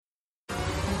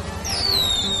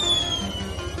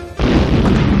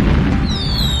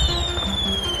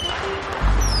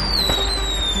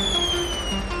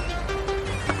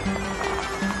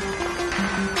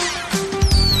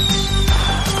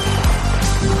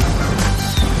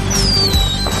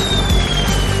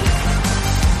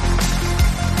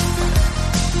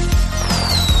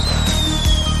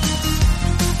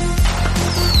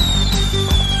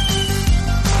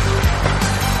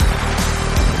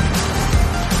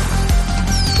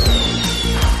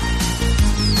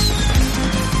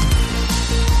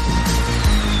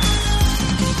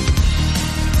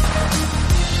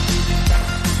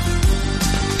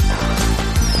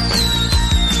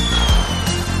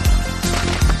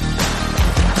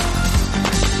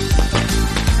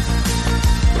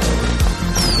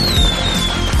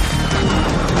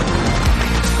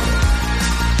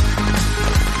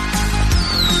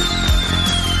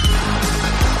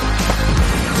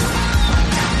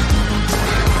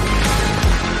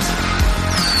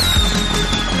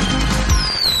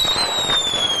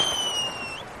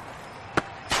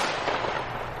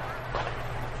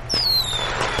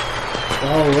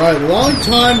right, long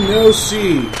time no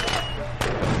see,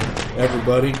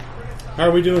 everybody. How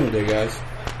are we doing today, guys?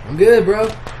 I'm good, bro.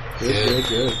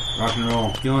 Good. Rock and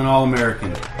roll. Feeling all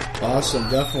American. Awesome,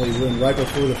 definitely. Went right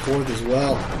before the 4th as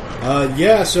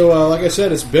well. So like I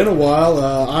said, it's been a while.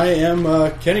 I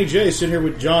am Kenny J, sitting here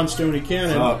with John Stoney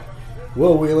Cannon,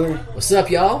 Will Wheeler, What's up,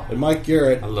 y'all? and Mike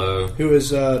Garrett. Hello. Who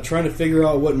is trying to figure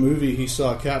out what movie he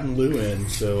saw Captain Lou in,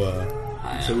 so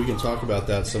we can talk about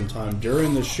that sometime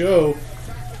during the show.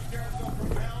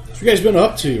 What you guys been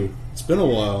up to? It's been a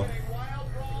while.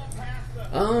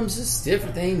 Just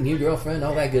different thing, new girlfriend,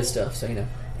 all that good stuff. So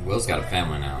Will's got a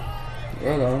family now.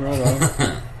 Right on.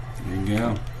 There you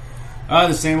go.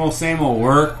 The same old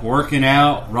working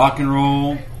out, rock and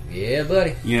roll. Yeah,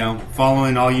 buddy.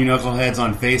 Following all you knuckleheads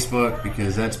on Facebook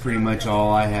because that's pretty much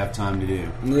all I have time to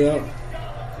do. Yep.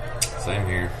 Same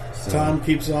here. So, Time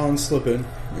keeps on slipping.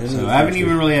 So I haven't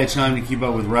even really had time to keep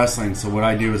up with wrestling. So what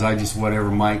I do is I just whatever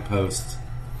Mike posts.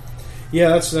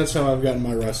 Yeah, that's how I've gotten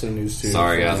my wrestling news too.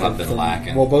 Sorry, guys, I've been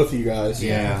lacking. Well, both of you guys.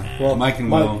 Yeah. Well, Mike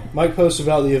and Will. Mike posts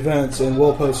about the events, and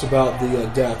Will posts about the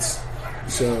deaths.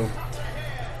 So,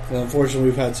 unfortunately,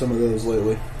 we've had some of those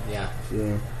lately. Yeah.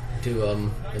 Yeah. Two of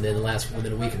them, and then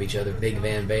within a week of each other, Big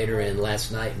Van Vader and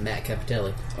last night Matt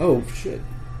Capitelli. Oh shit.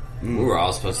 We were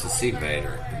all supposed to see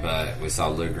Vader, but we saw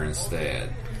Luger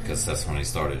instead because that's when he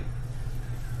started.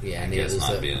 Yeah, and I guess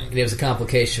not being. it was a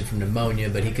complication from pneumonia,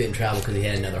 but he couldn't travel because he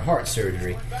had another heart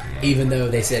surgery. Even though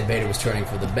they said Vader was turning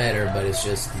for the better, but it's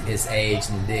just his age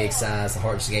and big size, the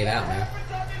heart just gave out now.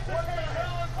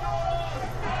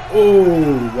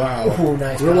 Oh wow. Oh,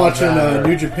 nice. We're watching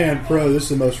New Japan Pro. This is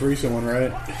the most recent one,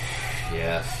 right?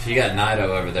 Yeah, you got Naito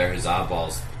over there, his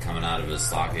eyeballs coming out of his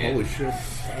socket. Holy shit.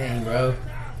 Dang, bro.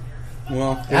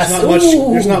 Well,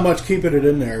 there's not much keeping it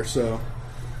in there, so.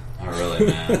 Oh, really,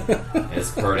 man?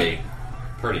 It's pretty.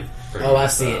 Oh, I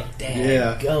see it. Damn,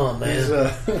 yeah. Go on, man. He's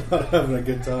having a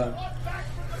good time.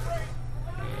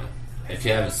 Yeah. If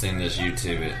you haven't seen this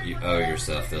YouTube, you owe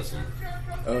yourself this one.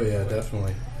 Oh yeah,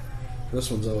 definitely. This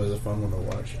one's always a fun one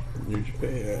to watch. New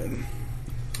Japan.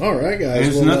 All right, guys.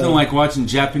 There's nothing like watching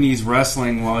Japanese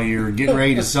wrestling while you're getting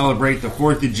ready to celebrate the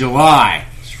 4th of July.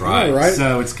 That's right. Yeah, right.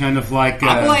 So it's kind of like...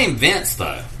 I blame Vince,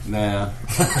 though. Nah.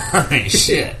 I mean,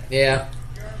 shit. Yeah.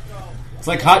 It's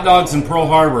like hot dogs in Pearl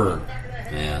Harbor.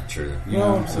 Yeah, true.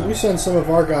 We send some of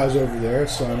our guys over there,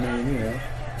 so I mean,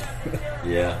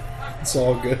 Yeah. it's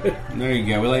all good. There you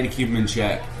go. We like to keep them in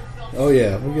check. Oh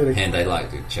yeah, we get And they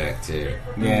like to check, too.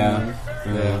 Yeah.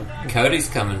 Yeah. Cody's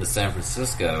coming to San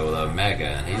Francisco with Omega,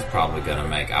 and he's probably going to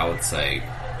make, I would say,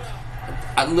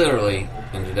 literally,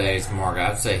 in today's market,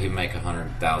 I'd say he'd make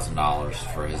 $100,000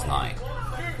 for his night.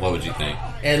 What would you think?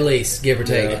 At least, give or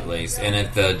take At least. And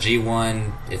if the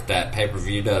G1, if that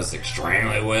pay-per-view does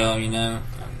extremely well, he'll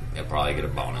probably get a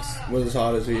bonus. With as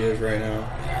hot as he is right now.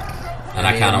 And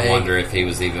I kind of wonder if he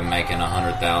was even making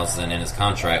 $100,000 in his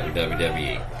contract with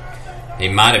WWE. He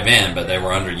might have been, but they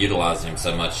were underutilizing him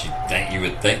so much you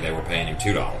would think they were paying him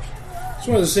 $2. It's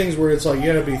one of those things where it's like you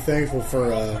got to be thankful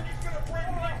for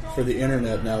the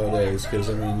internet nowadays, because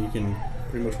I mean you can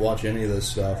pretty much watch any of this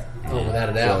stuff. Oh, without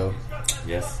a doubt.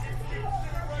 Yes.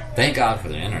 Thank God for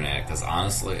the internet, because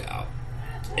honestly, I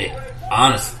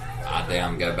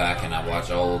damn go back and I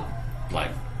watch old, like,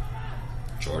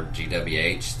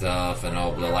 GWH stuff, and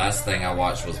the last thing I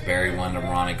watched was Barry Windham,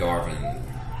 Ronnie Garvin,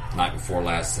 night before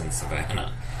last in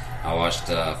Savannah. I watched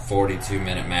a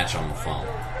 42-minute match on the phone.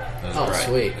 It was great.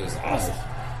 Sweet. It was awesome.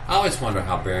 I always wonder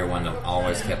how Barry Windham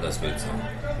always kept those boots on.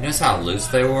 You notice how loose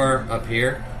they were up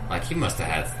here? Like, he must have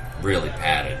had really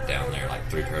padded down there, like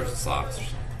 3 pairs of socks or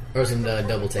something. Or some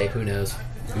double tape, who knows?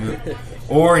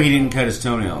 Or he didn't cut his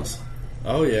toenails.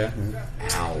 Oh yeah.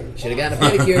 Ow. Should have gotten a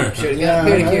pedicure.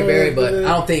 Barry, but I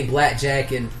don't think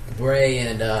Blackjack and Bray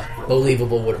and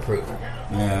Believable would approve.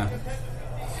 Yeah.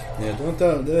 Yeah, don't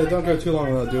go too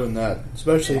long without doing that,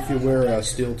 especially if you wear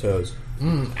steel toes.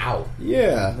 Ow.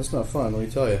 Yeah, that's not fun, let me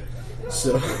tell you.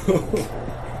 So,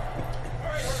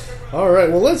 all right.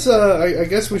 Well, let's. I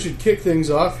guess we should kick things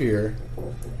off here.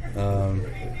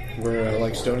 Where,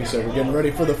 like Stoney said, we're getting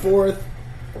ready for the 4th.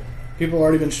 People have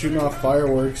already been shooting off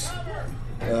fireworks.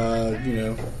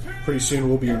 Pretty soon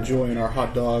we'll be enjoying our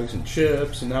hot dogs and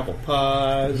chips and apple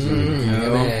pies,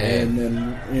 and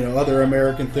then other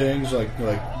American things like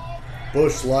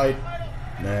Busch Light.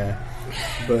 Nah,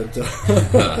 but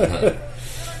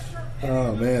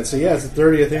oh man, so yeah, it's the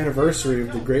 30th anniversary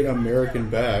of the Great American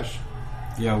Bash.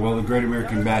 Yeah, well, the Great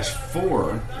American Bash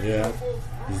 4 Yeah.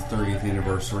 is the 30th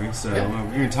anniversary. So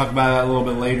we're going to talk about that a little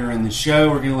bit later in the show.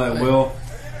 We're going to let Will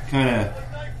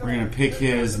we're going to pick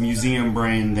his museum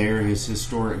brain there, his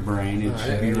historic brain. It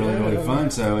should be really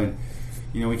fun. So, and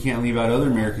we can't leave out other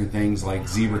American things like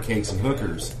zebra cakes and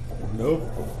hookers. Nope.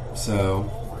 So,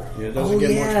 yeah, it doesn't get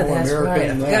much more that's American right. than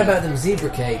I that. forgot about them zebra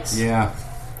cakes. yeah.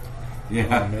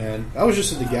 Oh, man. I was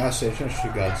just at the gas station. I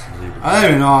should have got some zebra. That'd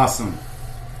have been awesome.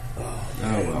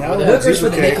 Now Well, the that hookers for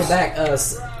zebra the cakes-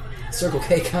 Nickelback Circle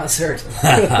K concert.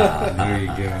 There you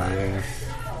go. Yeah.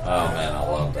 Oh man, I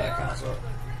love that concert.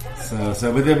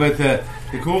 But the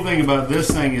cool thing about this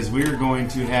thing is we're going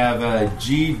to have a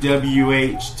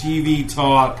GWHTV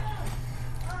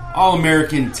All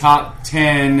American Top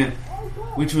 10,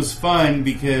 which was fun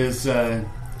because to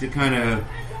kind of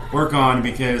work on,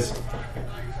 because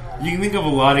you can think of a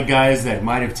lot of guys that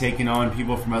might have taken on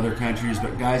people from other countries,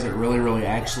 but guys that really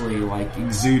actually like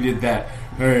exuded that,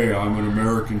 hey, I'm an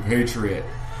American patriot.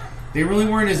 They really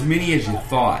weren't as many as you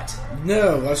thought.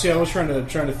 No, I was trying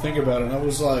to think about it, and I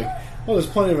was like, well, there's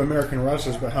plenty of American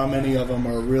wrestlers, but how many of them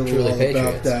are really Truly all patriots.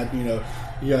 about that? You got.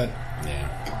 Yeah.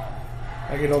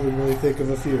 I can only really think of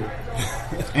a few.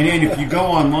 And then if you go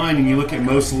online and you look at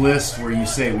most lists where you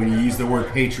say, when you use the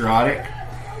word patriotic,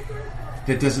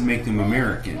 that doesn't make them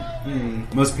American.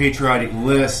 Most patriotic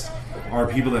lists are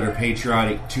people that are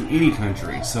patriotic to any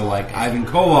country. So like Ivan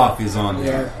Koloff is on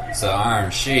there. Yeah. So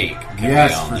Iron Sheik can be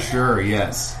Yes, on for there. sure,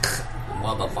 yes.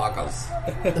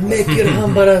 Motherfuckers. Make your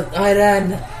humble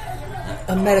Iran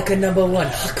America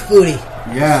 #1 Huck Booty.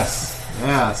 Yes.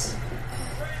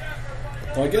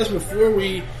 Well, I guess before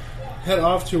we head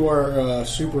off to our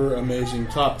super amazing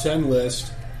top 10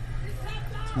 list,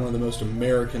 it's one of the most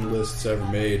American lists ever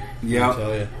made. Yeah. I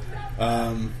tell you.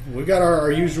 We got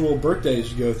our usual birthdays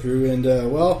to go through, and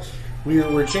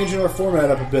we're changing our format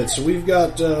up a bit. So we've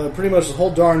got pretty much the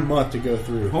whole darn month to go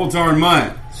through. Whole darn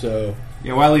month. So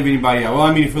Yeah, why leave anybody out? Well,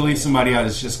 I mean, if we leave somebody out,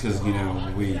 it's just because,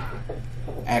 we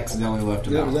accidentally left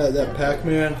them out. that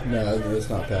Pac-Man? No, it's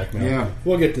not Pac-Man. Yeah.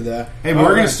 We'll get to that. Hey, but All we're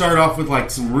going right. to start off with like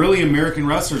some really American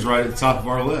wrestlers right at the top of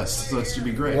our list. So that should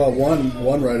be great. Well,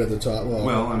 one right at the top.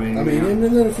 Well, I mean, and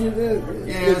then if you,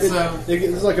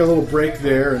 it's like a little break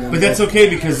there, and then But that's okay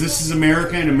because this is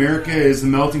America, and America is the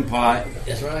melting pot.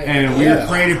 That's right. And we were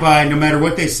created by, no matter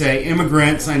what they say,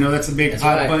 immigrants. I know that's a big That's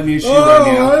hot right. button issue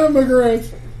right now. I'm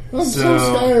immigrant. I'm so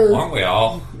So- scared. Aren't we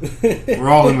all? We're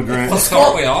all immigrants.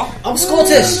 Aren't we all? I'm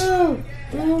Scottish.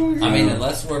 I mean,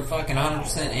 unless we're fucking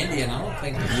 100% Indian, I don't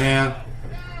think. Yeah.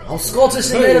 I'm Scottish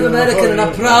and Native American, and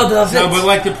I'm proud of it. No, but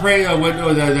like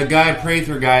the guy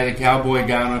Prather guy, the cowboy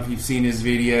guy. I don't know if you've seen his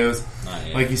videos. Not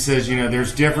yet. Like he says,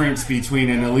 there's difference between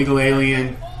an illegal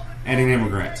alien and an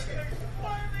immigrant.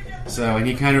 So, and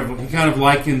he kind of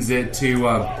likens it to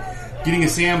getting a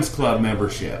Sam's Club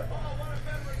membership.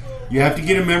 You have to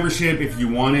get a membership if you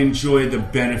want to enjoy the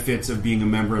benefits of being a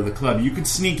member of the club. You can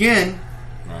sneak in.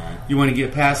 You want to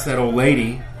get past that old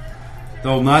lady, the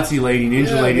old Nazi lady,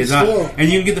 ninja Yeah, lady, but is not, still. and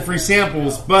you can get the free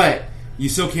samples, but you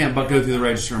still can't go through the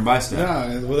register and buy stuff.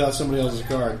 Nah, without somebody else's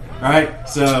card. All right,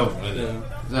 so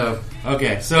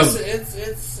okay, so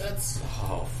It's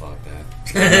oh fuck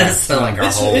that. That's like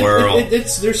our whole It- world.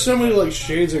 there's so many like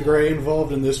shades of gray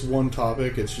involved in this one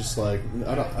topic. It's just like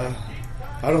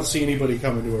I don't see anybody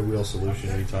coming to a real solution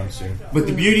anytime soon. but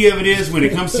the beauty of it is when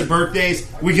it comes to birthdays,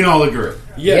 we can all agree.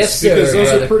 Yes, sir, because those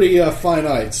brother. are pretty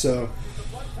finite. So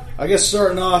I guess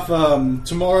starting off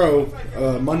tomorrow,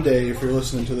 Monday, if you're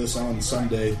listening to this on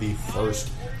Sunday, the 1st.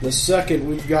 The 2nd,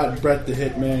 we've got Bret the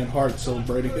Hitman Hart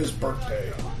celebrating his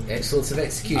birthday. Excellence of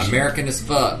execution. American as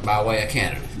fuck by way of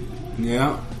Canada,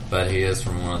 Yeah, but he is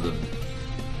from one of the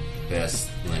best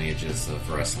lineages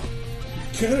of wrestling.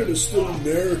 Canada's still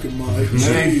American, Mike.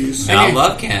 Jeez. And I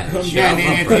love Canada. yeah.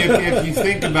 And if you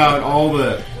think about all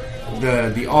the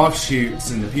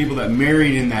offshoots and the people that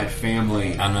married in that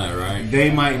family, I know, right? they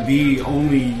might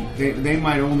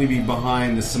only be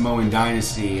behind the Samoan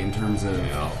dynasty in terms of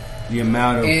the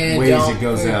amount of And ways don't it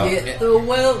goes out. forget the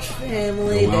Welch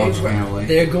family. The Welch family.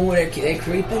 They're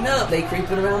creeping up. They're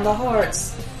creeping around the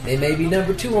Hearts. They may be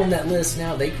number 2 on that list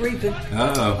now. They creeping.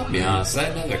 Uh-oh. To be honest, I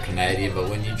know they're Canadian, but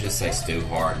when you just say Stu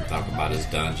Hart and talk about his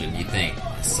dungeon, you think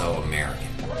it's so American.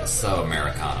 It's so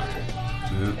Americana.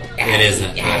 It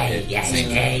isn't. But it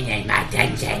seems,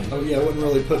 Oh yeah, I wouldn't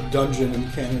really put Dungeon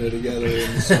and Canada together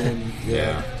in the same.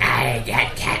 yeah. I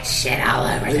got cat shit all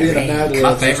over Maybe in a Mad My Libs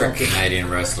or favorite something. Canadian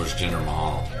wrestler is Jinder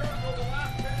Mahal.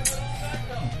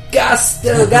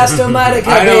 Gasto Marica,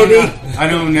 I baby.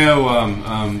 don't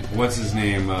know. What's his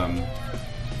name? The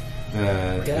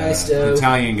Gaisto.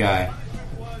 Italian guy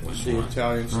Which The one?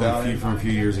 Italian from stallion. a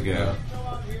few years ago.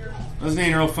 Wasn't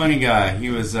he a real funny guy? He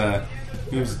was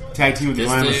tag team with This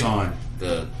Glamazon.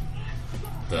 dude,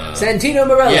 the Santino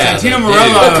Marella. Yeah, Santino the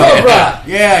Marella. The Cobra.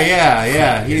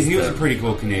 Yeah. He was a pretty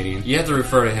cool Canadian. You have to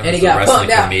refer to him And as he a got wrestling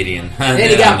punked out. comedian. And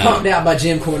he got pumped out by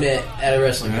Jim Cornette at a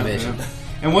wrestling Yeah, convention. yeah.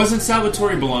 And wasn't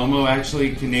Salvatore Bellomo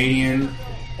actually Canadian?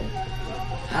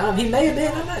 He may have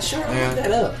been. I'm not sure. I'll look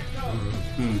that up.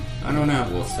 I don't know.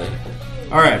 We'll see.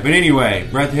 All right, but anyway,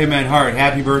 Bret the Hitman Hart,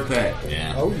 happy birthday.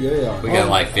 Yeah. Oh, yeah. We got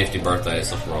like 50 birthdays.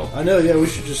 Let's roll. I know, yeah, we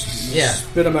should just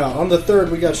spit them out. On the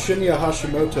 3rd, we got Shinya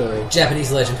Hashimoto.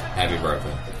 Japanese legend. Happy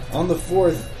birthday. On the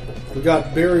 4th, we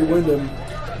got Barry Windham,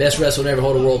 Best wrestler to ever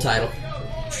hold a world title.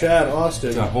 Chad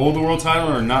Austin, To hold the world title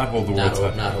or not hold the world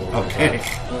title? Not hold the world Okay.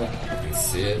 title. And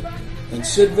Sid. and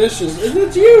Sid Vicious. And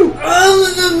it's you! I'm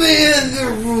the man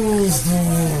that rules the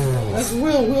world. That's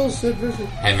Will Sid Vicious.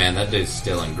 Hey man, that dude's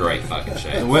still in great fucking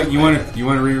shape. What you want to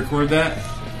re-record that?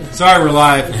 Sorry, we're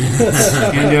live.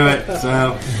 Can't do it.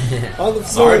 So On the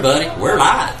Sorry, 4th, buddy. We're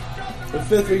live. the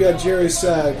 5th, we got Jerry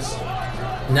Sags.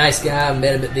 Nice guy.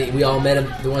 Met him. We all met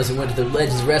him. The ones that went to the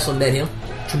Legends of Wrestling met him.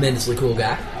 Tremendously cool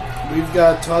guy. We've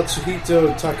got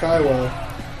Tatsuhito Takaiwa,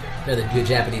 Another good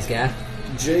Japanese guy.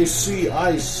 JC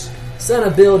Ice, Son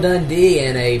of Bill Dundee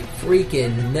and a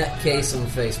freaking nutcase on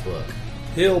Facebook.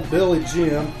 Hillbilly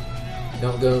Jim,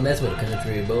 Don't go mess with a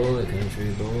country boy, country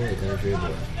boy, country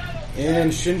boy.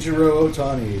 and Shinjiro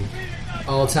Otani.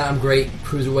 All-time great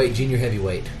cruiserweight, junior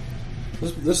heavyweight.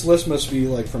 This list must be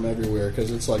like from everywhere because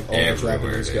it's like all Everywhere, the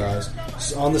Japanese dude. guys.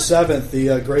 So on the 7th,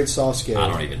 the Great Sasuke. I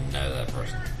don't even know that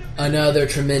person. Another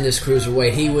tremendous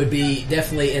cruiserweight. He would be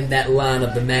definitely in that line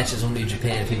of the matches on New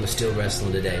Japan if he was still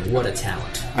wrestling today. What a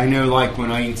talent. I know, like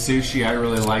when I eat sushi, I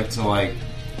really like to like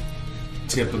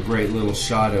tip a great little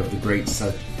shot of the great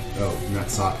not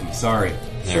sake. Sorry.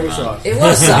 Never Soy mind. sauce. It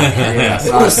was sake.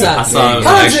 It was sake. I saw it was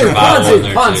an extra bottle in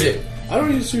there, Ponzu. I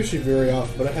don't eat sushi very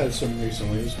often, but I had some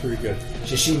recently. It was pretty good.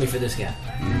 Sashimi for this guy.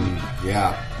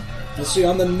 Yeah. Let's see,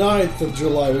 on the 9th of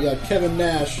July, we got Kevin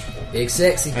Nash. Big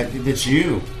sexy. That's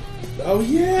you. Oh,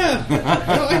 yeah.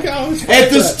 I always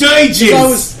At the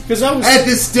stages. Because I was At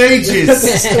the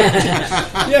stages.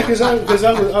 yeah, because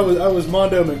I was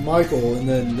Mondo McMichael, and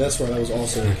then that's right, I was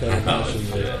also Kevin Nash.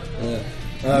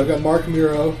 I've got Mark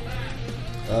Miro.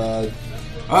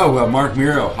 Oh well, Mark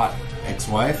Miro, hot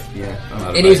ex-wife. Yeah.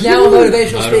 Oh, And he's now a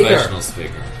motivational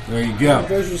speaker. there you go.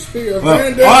 Visual speaker. Well,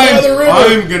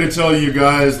 I'm going to tell you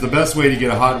guys the best way to get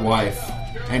a hot wife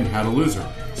and how to lose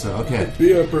her. So okay.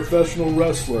 Be a professional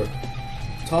wrestler.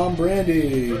 Tom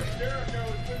Brady.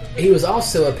 He was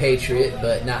also a Patriot,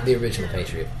 but not the original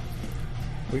Patriot.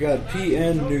 We got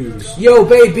PN News. Yo,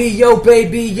 baby,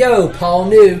 yo. Paul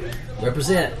New.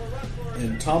 Represent.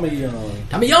 And Tommy Young.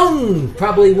 Tommy Young,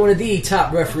 probably one of the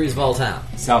top referees of all time.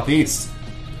 Southeast.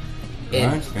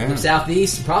 And Right, yeah. from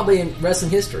Southeast, probably in wrestling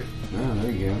history. Oh,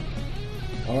 there you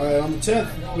go. Alright, on the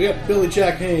 10th, we got Billy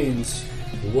Jack Haynes.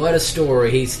 What a story!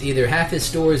 He's either half his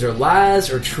stories are lies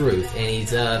or truth, and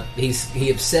he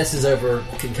obsesses over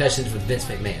concussions with Vince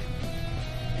McMahon.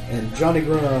 And Johnny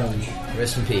Grunge.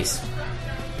 Rest in peace.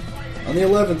 On the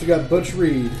 11th, we got Butch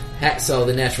Reed. Hacksaw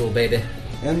the Natural, baby.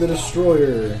 And the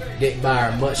Destroyer. Dick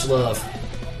Byer, much love.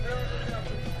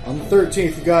 On the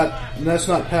 13th, we got, and that's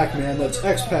not Pac-Man, that's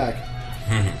X-Pac.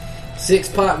 Six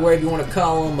Pac, whatever you want to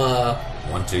call him.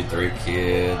 1, 2, 3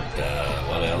 Kid.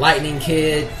 What else? Lightning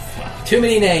Kid. Too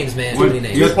many names, man. Too many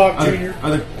names. Good Pac Jr.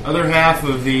 Other half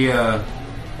of the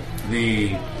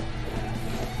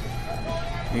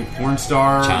porn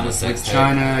star China with sex tape.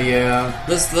 China, yeah.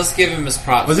 Let's give him his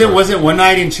props. Was it one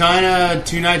night in China,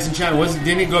 2 nights in China?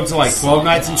 Didn't it go up to like 12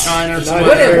 nights in China or something?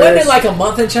 Wasn't it like a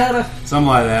month in China? Something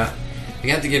like that. You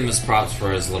have to give him his props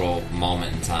for his little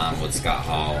moment in time with Scott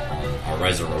Hall or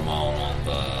Razor Ramon on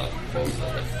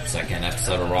the second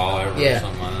episode of Raw ever or Yeah.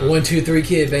 something like that. 1, 2, 3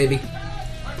 Kid, baby.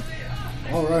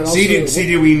 Alright,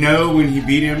 Did we know when he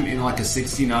beat him in like a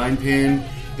 69 pin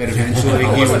that eventually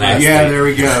That he was would... nasty. Yeah, there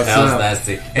we go. That So- was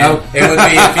nasty. And it would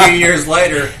be a few years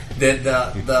later that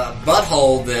the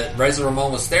butthole that Razor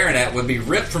Ramon was staring at would be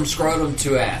ripped from scrotum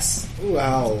to ass.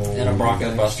 Wow. And a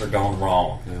Bronco Buster gone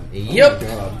wrong. Yep.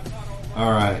 God.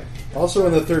 All right. Also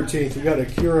on the 13th, we got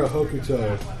Akira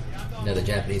Hokuto Another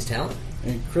Japanese talent.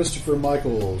 and Christopher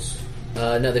Michaels.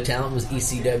 Another talent was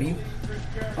ECW.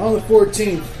 On the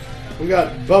 14th, we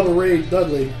got Bubba Ray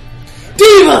Dudley.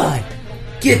 Divine!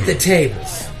 Get the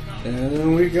tables. And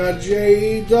then we got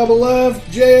JEFF,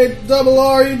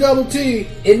 JRRETT.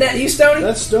 Isn't that you, Stoney?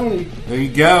 That's Stoney. There you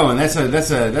go. And that's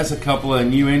a couple of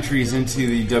new entries into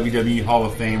the WWE Hall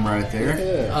of Fame right there.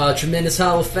 Yeah. Tremendous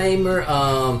Hall of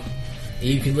Famer.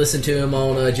 You can listen to him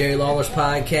on Jerry Lawler's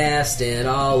podcast and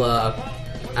all.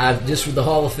 I've just with the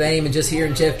Hall of Fame and just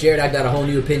hearing Jeff Jarrett, I got a whole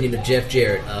new opinion of Jeff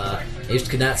Jarrett. I just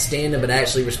could not stand him, but I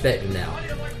actually respect him now.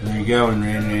 There you go,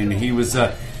 and he was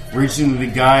originally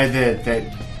the guy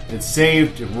that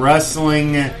saved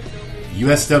wrestling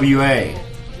USWA.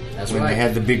 That's when right. they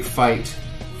had the big fight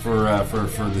for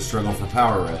the struggle for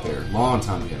power right there, long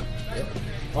time ago. Yep.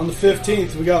 On the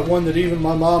 15th, we got one that even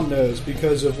my mom knows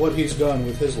because of what he's done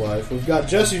with his life. We've got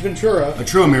Jesse Ventura. A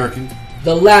true American.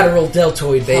 The lateral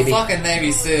deltoid, A baby. fucking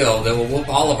Navy SEAL that will whoop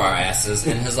all of our asses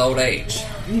in his old age.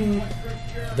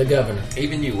 The governor.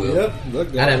 Even you will. Yep,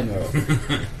 look I at him.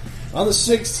 On the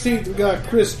 16th, we got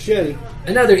Chris Chetty.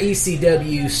 Another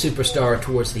ECW superstar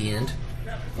towards the end.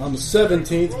 On the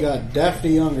 17th, we got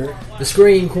Daphne Younger. The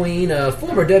Scream Queen,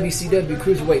 former WCW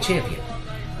Cruiserweight Champion.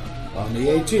 On the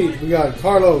 18th, we got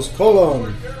Carlos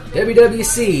Colon.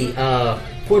 WWC,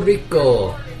 Puerto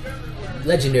Rico,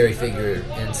 legendary figure,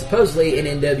 and supposedly an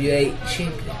NWA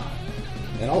champion.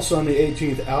 And also on the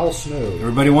 18th, Al Snow.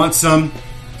 Everybody wants some.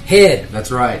 Head.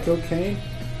 That's right. Cocaine.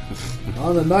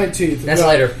 On the 19th, That's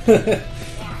later.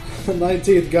 The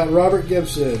 19th, got Robert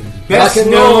Gibson. Rock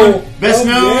and roll. Best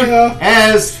known yeah.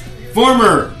 as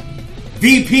former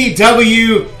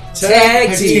VPW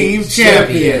Tag Team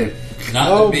Champion.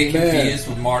 Not to be man. confused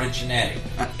with Marty Jannetty.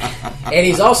 And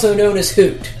he's also known as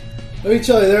Hoot. Let me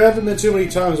tell you, there haven't been too many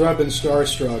times where I've been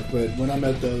starstruck, but when I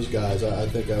met those guys, I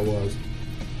think I was.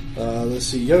 Let's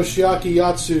see, Yoshiaki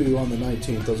Yatsu on the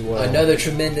 19th as well. Another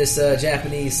tremendous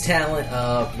Japanese talent,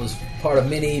 was part of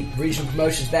many regional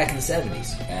promotions back in the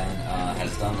 70s. And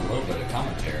has done a little bit of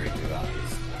commentary throughout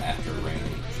his after ring.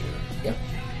 Yep.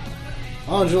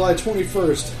 On July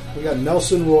 21st, we got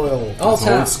Nelson Royal.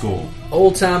 All-time Old school.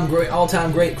 all-time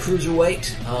great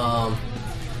cruiserweight.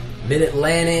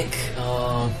 Mid-Atlantic,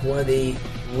 one of the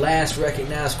last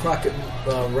recognized Crockett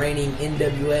reigning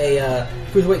NWA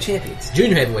cruiserweight champions,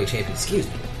 junior heavyweight champions. Excuse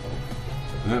me.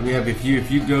 Yeah,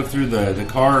 if you go through the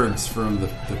cards from the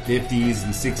 50s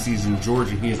and 60s in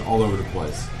Georgia, he is all over the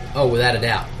place. Oh, without a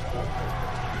doubt.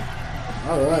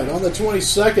 All right, on the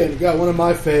 22nd, we got one of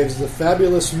my faves, the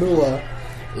Fabulous Moolah.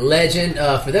 Legend.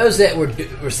 For those that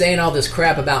were saying all this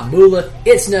crap about Moolah,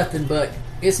 it's nothing but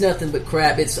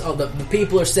crap. It's the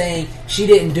people are saying she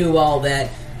didn't do all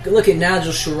that. Look at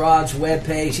Nigel Sherrod's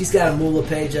webpage. He's got a Moolah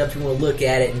page up if you want to look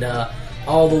at it. And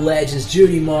all the legends,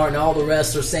 Judy Martin, all the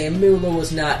wrestlers saying Moolah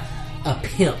was not a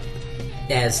pimp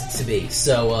as to be.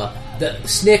 So the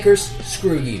Snickers,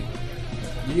 screw you.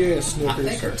 Yeah, I Snickers.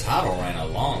 think her title reign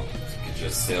alone could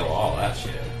just seal all that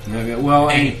shit.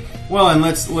 Okay, and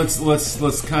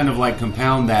let's kind of like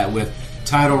compound that with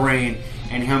title reign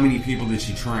and how many people did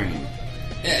she train?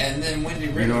 Yeah, and then Wendy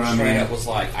Richter know what I straight mean? up was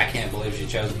like, I can't believe she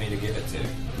chose me to give it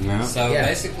to. No. So Yeah.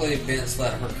 basically, Vince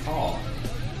let her call.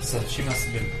 So she must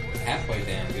have been halfway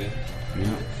damn good.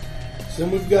 Yeah. So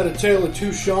then we've got a tale of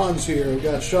two Seans here. We've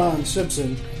got Sean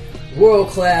Simpson.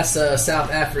 World-class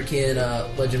South African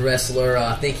legend wrestler.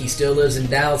 I think he still lives in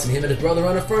Dallas, and him and his brother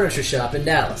run a furniture shop in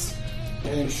Dallas.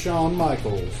 And Shawn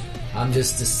Michaels. I'm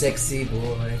just a sexy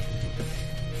boy.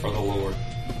 For the Lord.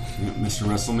 Mr.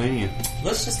 WrestleMania.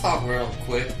 Let's just talk real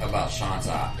quick about Sean's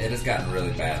eye. It has gotten really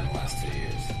bad in the last 2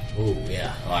 years. Ooh,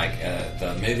 yeah. Like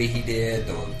the movie he did,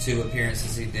 the 2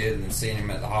 appearances he did, and seeing him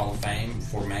at the Hall of Fame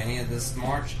before Mania this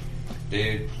March.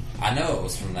 Dude, I know it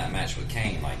was from that match with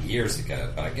Kane like years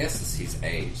ago, but I guess as he's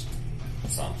aged,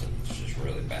 something is just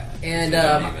really bad. And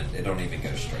it don't even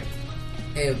go straight.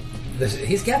 And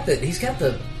he's got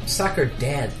the soccer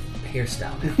dad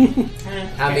hairstyle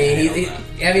now. I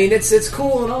mean, it's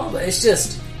cool and all, but it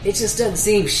just doesn't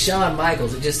seem Shawn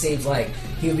Michaels. It just seems like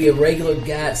he would be a regular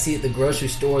guy I'd see at the grocery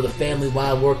store, the family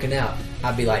while working out.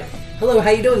 I'd be like, "Hello, how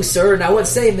you doing, sir?" And I wouldn't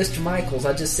say Mr. Michaels.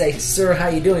 I'd just say, "Sir, how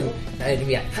you doing?" And he'd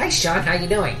be like, "Hi, Sean, how you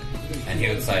doing?" And he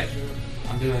would say,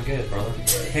 "I'm doing good, brother.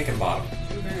 Hickenbottom."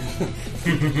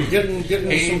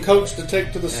 Getting some coach to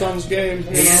take to the Suns game.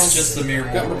 He is just a mere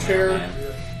got mortal, my chair. man.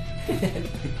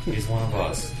 He's one of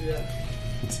us.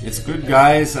 It's good,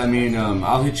 guys. I mean,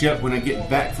 I'll hit you up when I get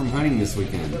back from hunting this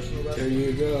weekend. There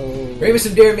you go. Bring me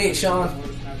some deer meat, Sean.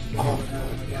 Oh, God,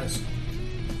 yes.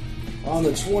 On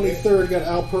the 23rd, got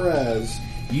Al Perez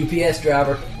UPS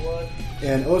driver.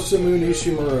 and Osamu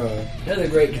Nishimura. Another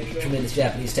great, tremendous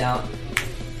Japanese talent.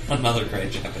 Another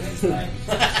great Japanese name.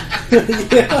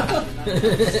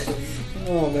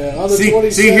 Oh man! On the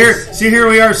 26th, see here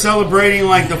we are celebrating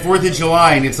like the 4th of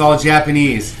July, and it's all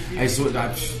Japanese. on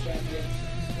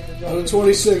the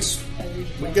 26th,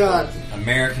 we got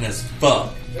American as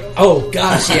fuck. Oh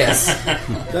gosh, yes.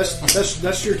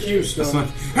 that's your cue, Stone.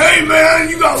 Hey man,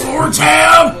 you got Lord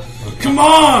Tab? Come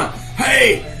on!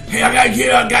 Hey,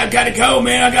 I gotta go,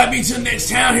 man. I gotta be to the next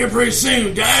town here pretty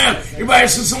soon. Damn, everybody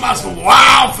see some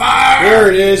wildfire.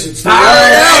 There it is. It's the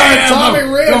Fire it Tommy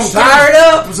Rich. Fire it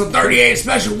up. It was a 38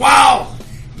 special. Wow,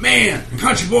 Man,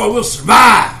 Country Boy will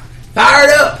survive. Fire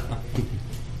it up!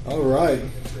 All right.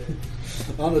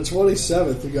 On the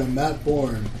 27th, we got Matt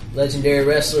Bourne. Legendary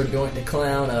wrestler Doink the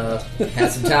Clown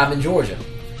had some time in Georgia.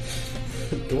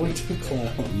 Doink the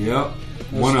Clown. Yep.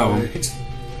 That's One of them.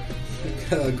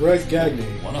 great. Greg Gagne.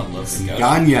 One of them lives in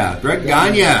Gagne. Greg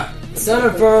Gagne. Son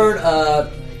of Vern,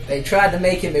 they tried to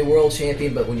make him a world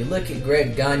champion, but when you look at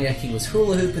Greg Gagne, he was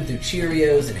hula hooping through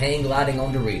Cheerios and hang gliding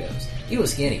on Doritos. He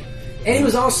was skinny, and he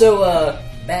was also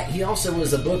he also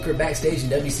was a booker backstage in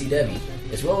WCW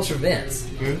as well as for Vince.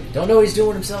 Don't know what he's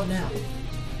doing himself now.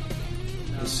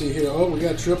 Let's see here. Oh, we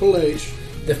got Triple H,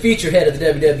 the feature head of the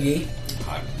WWE.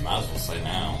 I might as well say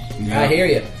now. Yeah, I hear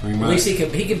you. pretty At much.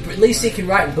 least he can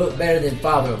write and book better than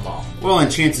father-in-law. Well,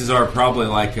 and chances are probably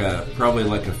like a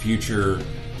future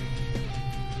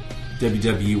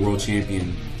WWE World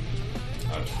Champion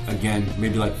again,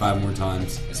 maybe like 5 more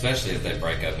times. Especially if they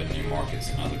break up in new markets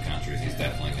in other countries, he's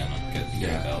definitely going to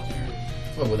get a belt there.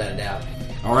 Well, without a doubt.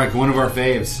 All right, one of our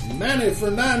faves. Manny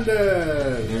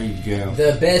Fernandez. There you go.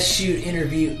 The best shoot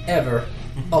interview ever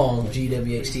on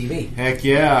GWHTV. Heck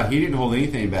yeah, he didn't hold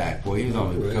anything back. Boy, he was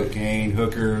on Right. cocaine,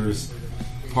 hookers,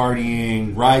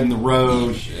 partying, riding the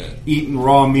road, Shit. eating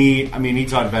raw meat. I mean, he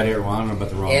talked about everyone. I don't know about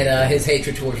the raw meat. And his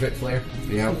hatred towards Ric Flair.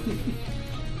 Yep.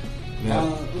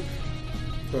 Yeah.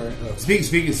 Sorry.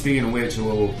 Speaking of which, a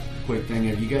little quick thing.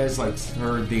 Have you guys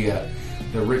heard the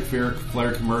Ric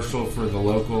Flair commercial for the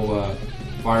local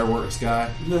fireworks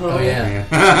guy? No. Oh, yeah.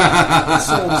 That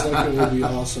sounds like it would be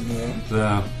awesome, though.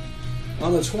 So,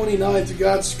 On the 29th, you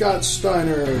got Scott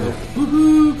Steiner.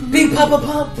 Big Papa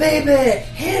Pump, baby!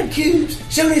 Ham cubes!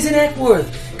 Shoney's in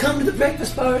Eckworth! Come to the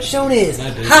breakfast bar at Shoney's!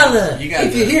 No, dude. Holla! You got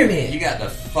if you hear me! You got to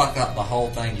fuck up the whole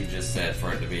thing you just said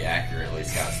for it to be accurately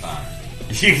Scott Steiner.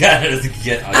 You got to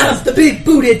get. I'm the big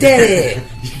booty daddy!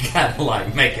 You got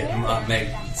to make it make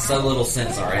so little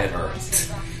sense our head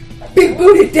hurts. Big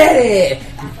booty daddy!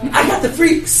 I got the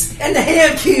freaks and the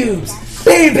ham cubes!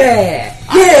 Baby! I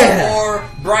Yeah! got more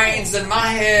brains in my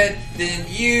head than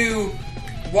you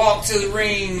walk to the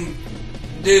ring,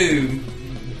 dude.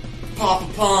 Papa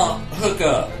Pump, hook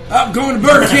up. I'm going to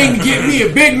Burger King to get me a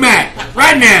Big Mac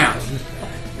right now.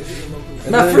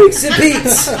 My freaks and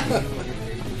beats!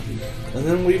 And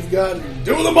then we've got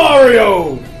Do the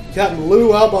Mario! Captain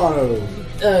Lou Albano.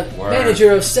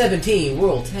 Manager of 17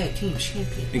 World Tag Team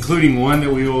Champions. Including one that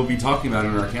we will be talking about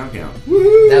in our countdown.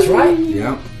 That's right.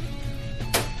 Yep.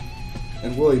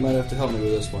 And Will, you might have to help me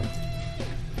with this one.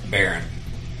 Baron.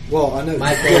 Well, I know.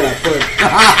 Michael.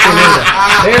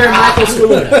 Yeah, Baron Michael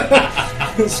Scaluna.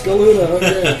 but Scaluna,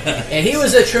 okay. And he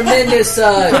was a tremendous,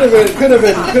 Could have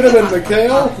been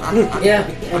Mikhail. yeah,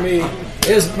 I mean,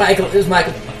 it was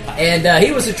Michael. And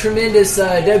he was a tremendous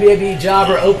WWE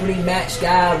jobber, opening match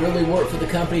guy, really worked for the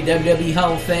company, WWE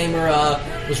Hall of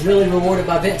Famer, was really rewarded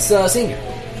by Vince Sr.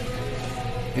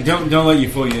 And don't let you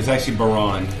fool you. It's actually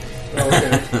Baron.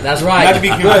 okay. That's right.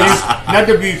 Not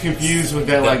to be confused with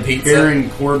that pizza. Baron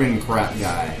Corbin crap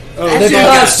guy. Oh, The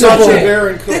Such a Constable.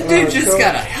 Baron That dude just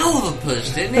got a hell of a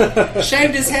push, didn't he?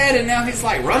 Shaved his head and now he's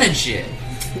like running shit.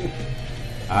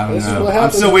 I don't This is know. what I'm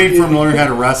happens still waiting for him when to learn how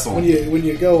to wrestle. when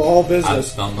you go all I business.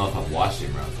 just don't know if I've watched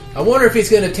him wrestle. I wonder if he's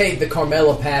going to take the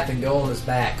Carmella path and go on his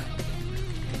back.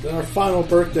 Then our final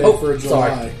birthday Oh, for July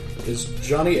sorry. is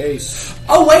Johnny Ace.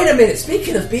 Oh, wait a minute.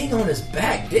 Speaking of being on his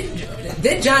back, didn't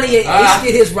Johnny Ace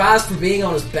get his rise for being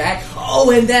on his back?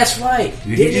 Oh, and that's right.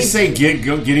 Did he just say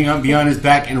getting up, be on his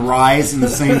back, and rise in the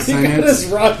same sentence?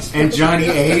 And Johnny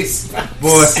Ace?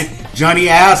 Boy, Johnny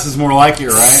Ass is more like it,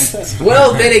 right?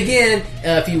 Well, then again,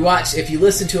 if you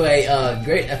listen to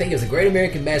I think it was a Great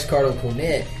American Match card on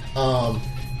Cornette.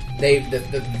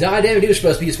 The dynamic was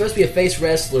supposed to be a face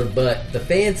wrestler, but the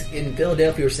fans in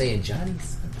Philadelphia were saying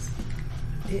Johnny's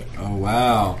dick. Oh,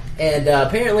 wow. And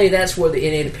apparently that's where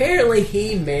and apparently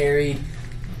he married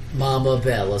Mama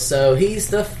Bella, so he's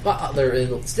the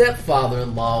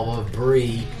stepfather-in-law of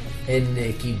Brie and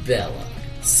Nikki Bella.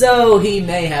 So he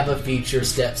may have a future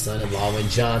stepson-in-law in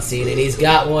John Cena, and he's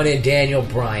got one in Daniel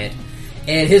Bryant.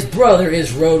 And his brother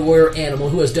is Road Warrior Animal,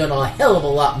 who has done a hell of a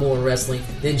lot more in wrestling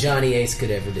than Johnny Ace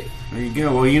could ever do. There you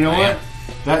go. Well, you know what?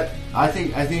 I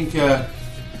think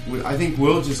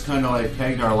Will just kind of like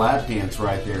pegged our lap dance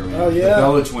right there, man. Oh, yeah. The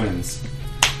Bella Twins.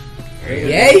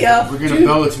 Yeah. We're gonna Dude,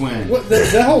 Bella Twin. What,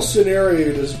 that whole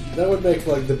scenario that would make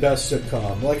like the best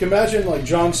sitcom. Like imagine like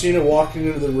John Cena walking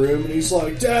into the room and he's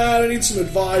like, "Dad, I need some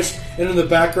advice," and in the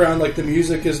background like the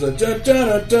music is the dun dun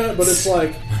dun dun, but it's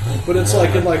like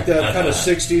in like that kind of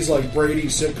 '60s like Brady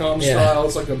sitcom style.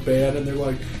 It's like a band and they're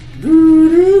like, doo,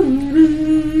 doo, doo,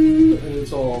 doo, and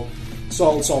it's all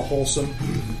wholesome.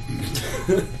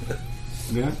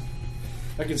 Yeah.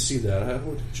 I can see that. I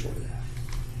would enjoy that.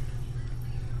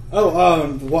 Oh,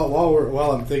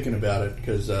 while I'm thinking about it,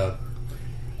 because I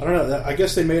don't know. I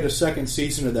guess they made a second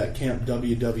season of that Camp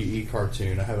WWE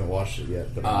cartoon. I haven't watched it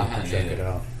yet, but I'm going to check it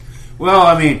out. Well,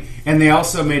 I mean, and they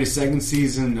also made a second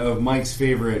season of Mike's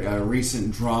favorite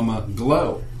recent drama,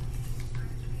 Glow.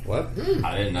 What?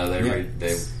 I didn't know they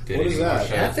did. What is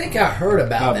that? I think I heard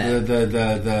about that.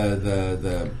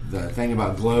 The thing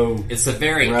about Glow. It's a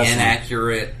very wrestling.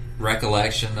 inaccurate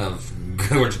recollection of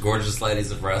gorgeous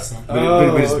ladies of wrestling.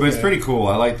 But it's pretty cool.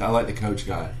 I like the coach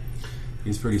guy.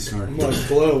 He's pretty smart. I'm like,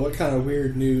 Glow. What kind of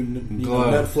weird new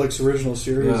Netflix original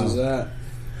series is that?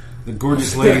 The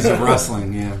Gorgeous Ladies of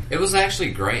Wrestling, yeah. It was actually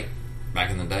great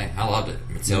back in the day. I loved it.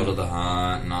 Matilda the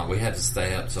Hunt and all. We had to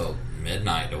stay up till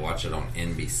midnight to watch it on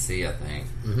NBC, I think.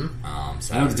 Mm-hmm. I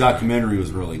know the documentary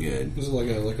was really good. Was it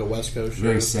like a West Coast show?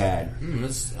 Very sad.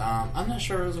 I'm not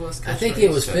sure it was West Coast. I think it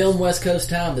was filmed West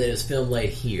Coast time, but it was filmed late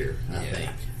here, I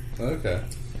think. Okay.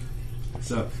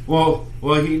 So,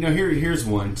 here's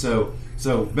one. So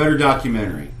better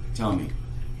documentary. Tell me.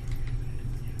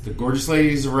 The Gorgeous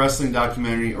Ladies of Wrestling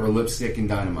documentary or Lipstick and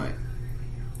Dynamite?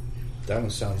 That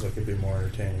one sounds like it'd be more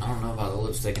entertaining. I don't know about the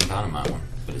Lipstick and Dynamite one,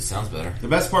 but it sounds better. The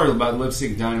best part about Lipstick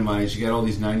and Dynamite is you got all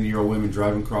these 90-year-old women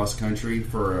driving cross country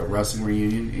for a wrestling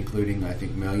reunion, including, I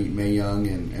think, Mae Young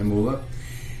and Moolah.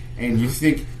 And you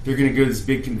think they're going to go to this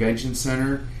big convention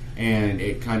center, and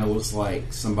it kind of looks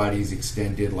like somebody's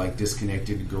extended, like,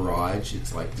 disconnected garage.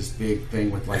 It's like this big thing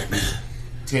with, like, these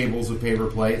tables with paper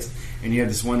plates. And you have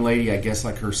this one lady, I guess,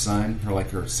 like her son, or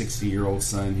like her 60-year-old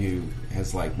son who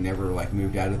has, like, never, like,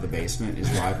 moved out of the basement, is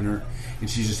driving her. And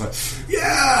she's just like,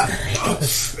 yeah!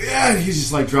 Yeah! And he's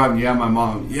just, like, driving, yeah, my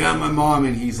mom.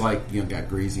 And he's, like, got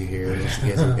greasy hair, and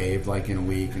he hasn't bathed, like, in a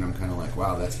week. And I'm kind of like,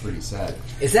 wow, that's pretty sad.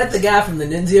 Is that the guy from the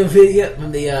Nunzio video,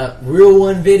 from the Real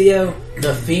One video,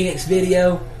 the Phoenix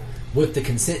video, with the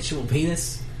consensual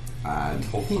penis?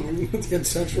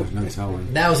 Consensual. No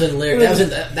telling. That was in lyric.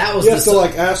 That was you have to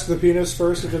like ask the penis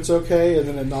first if it's okay, and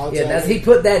then it nods. Yeah, he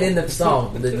put that in the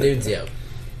song, the Nunzio.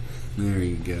 There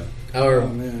you go. Or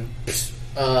man.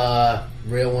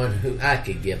 Real One, who I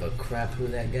could give a crap who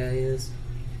that guy is.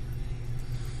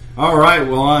 All right.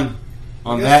 Well,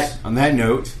 on that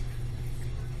note.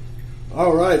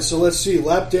 All right. So let's see.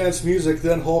 Lap dance music,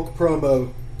 then Hulk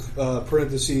promo.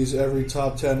 Parentheses. Every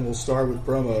top 10 will start with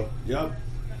promo. Yep.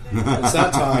 It's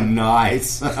that time.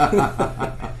 Nice. Time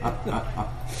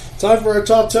for our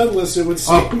top 10 list, it would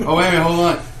seem. Oh, wait a minute.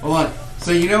 Hold on.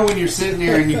 So, when you're sitting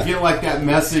there and you get like that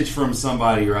message from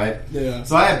somebody, right? Yeah.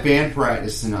 So I have band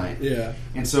practice tonight. Yeah.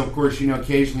 And so, of course,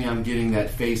 occasionally I'm getting that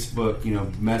Facebook,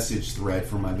 message thread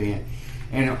from my band.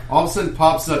 And all of a sudden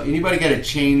pops up, anybody got a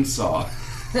chainsaw?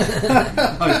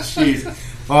 Oh, jeez.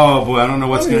 Oh, boy, I don't know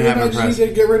what's going to happen. You need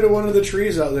to get rid of one of the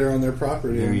trees out there on their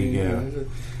property. There you go.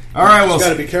 All right, well,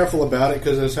 got to be careful about it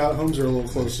because those homes are a little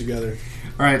close together.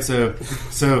 All right, so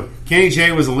Kenny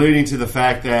J was alluding to the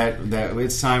fact that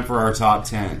it's time for our top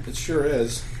 10. It sure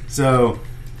is. So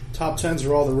top 10s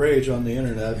are all the rage on the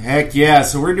internet. Heck yeah!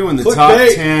 So we're doing the Clickbait.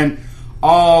 top 10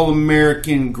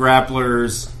 all-American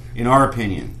grapplers in our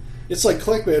opinion. It's like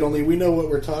clickbait, only we know what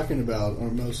we're talking about, or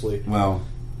mostly. Well,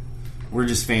 we're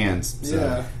just fans.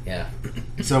 So. Yeah.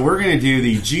 So we're going to do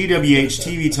the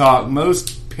GWHtvTALK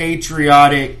most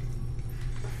patriotic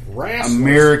Wrasslers.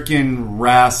 American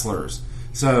Wrasslers.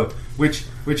 So, which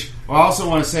I also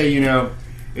want to say,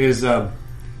 is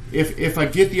if I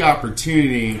get the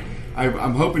opportunity,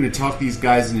 I'm hoping to talk these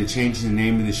guys into changing the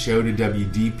name of the show to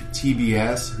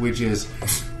WDTBS, which is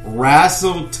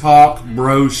Wrestle Talk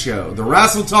Bro Show. The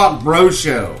Wrestle Talk Bro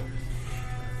Show.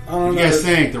 I don't know. You guys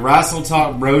think the Wrestle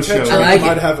Talk Bro Show? Ted Turner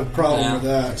might have a problem with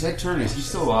that. Ted Turner, is he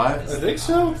still alive? I think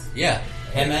so. Yeah.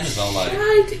 Him and his old lady.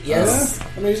 Right? Yes. Yeah.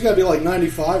 I mean, he's got to be like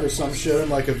 95 or some shit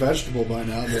and like a vegetable by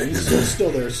now, but he's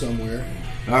still there somewhere.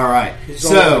 All right. He's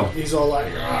all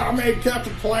like, I made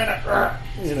Captain Planet. All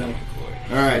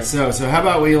right. So how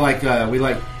about we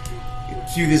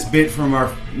cue this bit from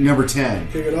our number 10.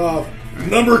 Kick it off.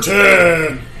 Number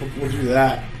 10. We'll do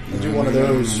that. We'll do one of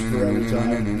those for every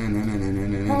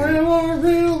time. I am a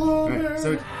real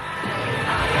American.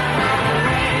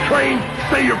 Train,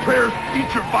 say your prayers,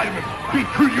 eat your vitamins, be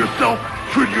true to yourself,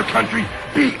 true to your country,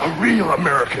 be a real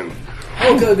American.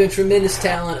 Hulk Hogan, tremendous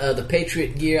talent, the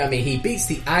Patriot gear. I mean, he beats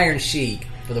the Iron Sheik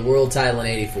for the world title in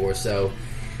 '84, so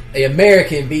the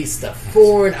American beats the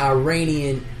foreign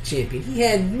Iranian champion. He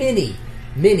had many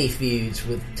feuds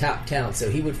with top talent, so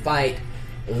he would fight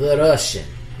the Russian,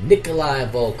 Nikolai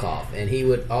Volkov, and he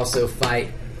would also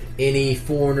fight any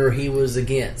foreigner he was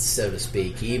against, so to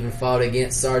speak. He even fought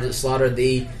against Sergeant Slaughter,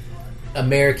 the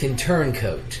American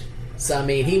turncoat. So, I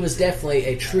mean, he was definitely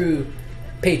a true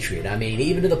patriot. I mean,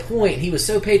 even to the point, he was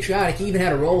so patriotic, he even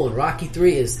had a role in Rocky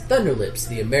III as Thunderlips,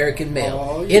 the American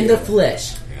male, in the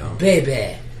flesh. Yeah.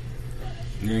 Baby.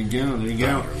 There you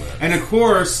go. And of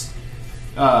course,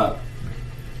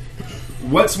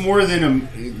 what's more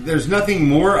than there's nothing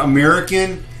more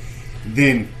American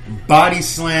than body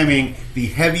slamming the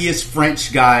heaviest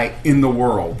French guy in the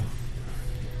world.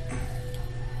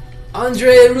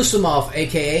 Andre Rusumov,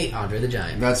 a.k.a. Andre the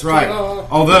Giant. That's right.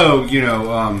 Although,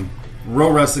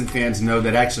 real wrestling fans know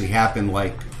that actually happened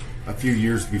like a few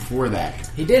years before that.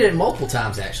 He did it multiple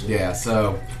times, actually. Yeah,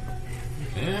 so...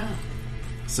 Yeah.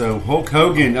 So, Hulk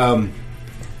Hogan...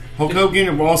 Hulk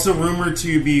Hogan also rumored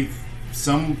to be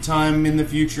sometime in the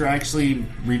future actually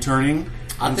returning.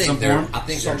 I think they're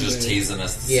just teasing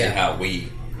us to see how we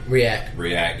react,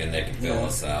 and they can fill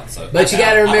us out. So, but you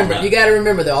got to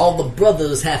remember that all the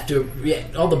brothers have to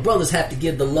react. All the brothers have to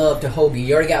give the love to Hogan.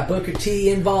 You already got Booker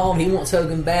T involved. He wants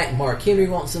Hogan back. Mark Henry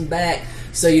wants him back.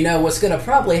 So what's going to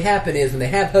probably happen is when they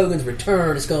have Hogan's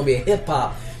return, it's going to be a hip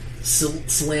hop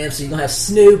slam. So you're going to have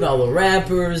Snoop and all the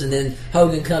rappers, and then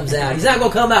Hogan comes out. He's not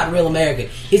going to come out in Real American.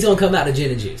 He's going to come out to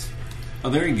Gin and Juice. Oh,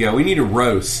 there you go. We need a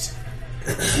roast.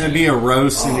 It'd be a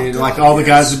roast, and all the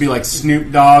guys would be like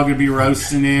Snoop Dogg would be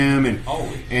roasting him,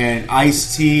 and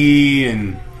Ice-T,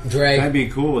 and Drake. That'd be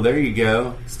cool. There you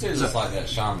go. Still just like that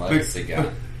Sean Legacy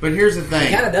guy. But here's the thing.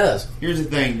 He kind of does. Here's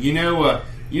the thing.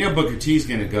 Booker T's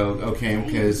going to go, okay,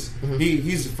 because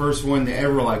he's the first one to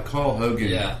ever call Hogan.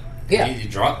 Yeah. He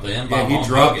dropped him. Yeah, he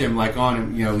dropped him on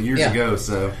him years ago.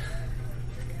 So.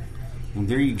 Well,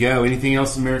 there you go. Anything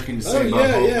else American to say about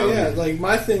Hulk Hogan? Yeah. Like,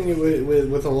 my thing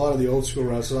with a lot of the old school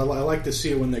wrestlers, I like to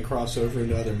see it when they cross over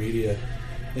into other media.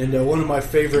 And one of my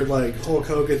favorite Hulk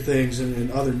Hogan things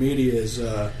in other media is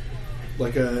a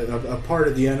part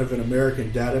at the end of an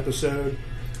American Dad episode.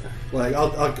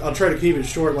 I'll try to keep it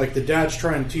short. The dad's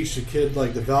trying to teach the kid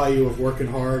the value of working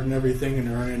hard and everything, and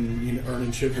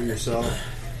earning shit for yourself.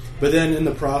 But then in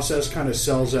the process, kind of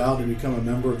sells out and become a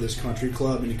member of this country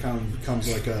club, and he kind of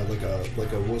becomes like a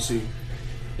wussy.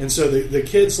 And so the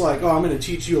kid's like, "Oh, I'm going to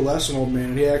teach you a lesson, old man."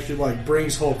 And he actually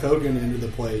brings Hulk Hogan into the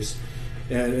place,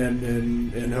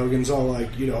 and Hogan's all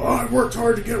like, "I worked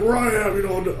hard to get where I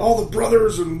am, all the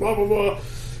brothers and blah blah blah."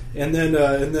 And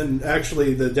then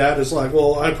actually the dad is like,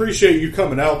 "Well, I appreciate you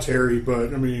coming out, Terry,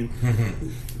 but I mean."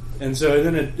 And so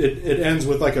then it ends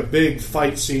with a big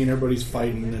fight scene. Everybody's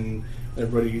fighting and.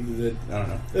 Everybody, I don't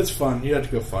know. It's fun. You have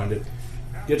to go find it.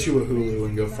 Get you a Hulu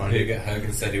and go find it.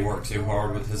 Hogan said he worked too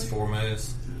hard with his 4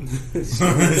 moves. It's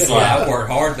I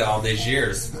worked hard all these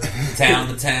years. Town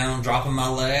to town, dropping my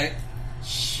leg.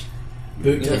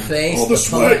 Boot to the face. All the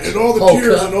sweat and all the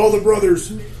tears and all the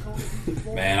brothers.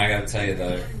 Man, I gotta tell you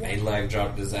though, he leg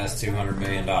dropped his ass $200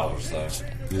 million though.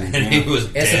 And he was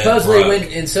dead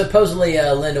supposedly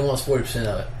Linda wants 40%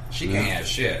 of it. She can't have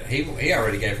shit. He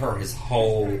already gave her his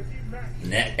whole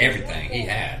net, everything he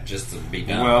had, just to be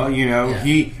done. Well,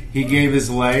 he gave his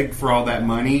leg for all that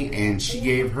money, and she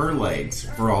gave her legs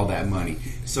for all that money.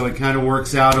 So it kind of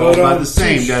works out all about the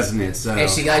same, doesn't it? So. And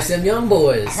she got some young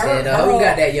boys, and Hogan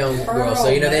got that young girl, so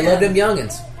they love them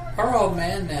youngins. Her old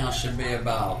man now should be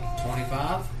about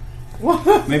 25.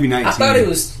 What? Maybe 19. I thought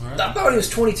he was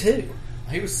 22.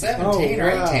 He was 17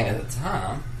 or 18 at the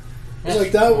time.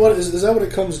 It's that. What is that? What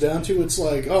it comes down to? It's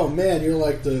oh man, you're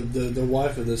like the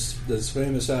wife of this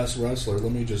famous ass wrestler.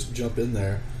 Let me just jump in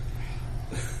there.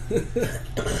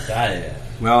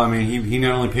 Well, I mean, he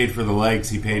not only paid for the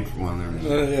legs, he paid for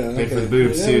paid for the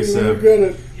boobs too.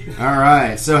 So all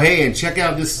right. So hey, and check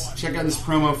out this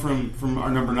promo from our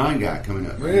number 9 guy coming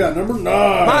up. Right? Yeah, number 9.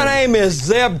 My name is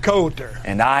Zeb Coulter,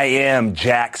 and I am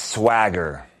Jack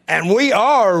Swagger. And we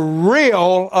are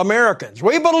real Americans.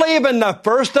 We believe in the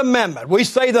First Amendment. We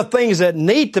say the things that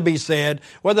need to be said,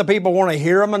 whether people want to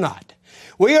hear them or not.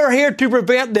 We are here to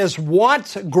prevent this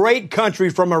once great country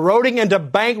from eroding into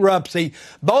bankruptcy,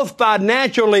 both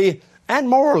financially and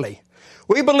morally.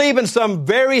 We believe in some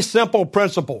very simple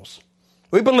principles.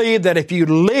 We believe that if you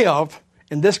live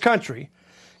in this country,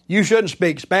 you shouldn't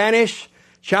speak Spanish,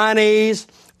 Chinese,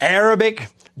 Arabic,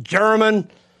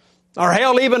 German, or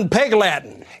hell, even Pig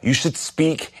Latin. You should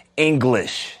speak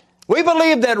English. We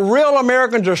believe that real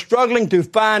Americans are struggling to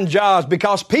find jobs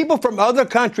because people from other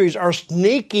countries are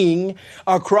sneaking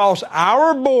across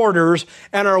our borders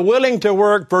and are willing to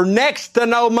work for next to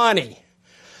no money.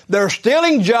 They're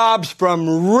stealing jobs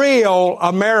from real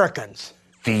Americans.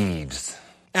 Thieves.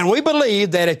 And we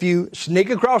believe that if you sneak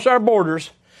across our borders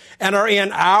and are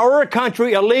in our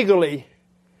country illegally,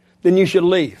 then you should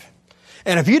leave.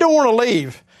 And if you don't want to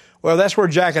leave, well, that's where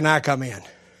Jack and I come in.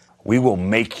 We will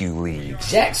make you leave.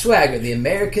 Jack Swagger, the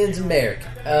American's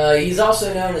American. He's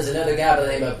also known as another guy by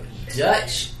the name of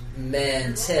Dutch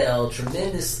Mantell.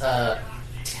 Tremendous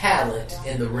talent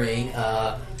in the ring.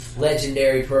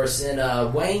 Legendary person.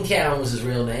 Wayne Cowan was his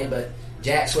real name, but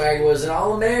Jack Swagger was an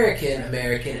All-American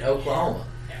in Oklahoma.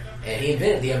 And he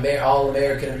invented the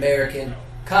All-American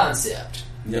concept.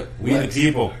 Yep, we the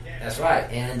people. That's right.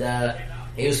 And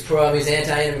he was pro. He's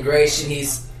anti-immigration.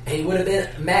 He would have been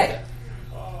MAGA.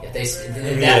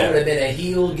 That would have been a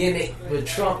heel gimmick with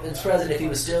Trump as president if he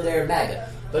was still there in MAGA.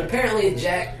 But apparently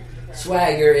Jack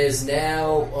Swagger is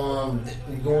now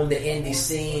going to indie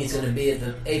scene. He's going to be at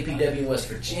the APW in West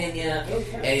Virginia.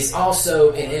 And he's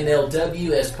also in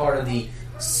MLW as part of the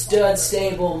stud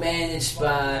stable managed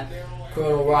by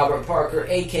Colonel Robert Parker,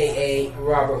 a.k.a.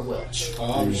 Robert Welch.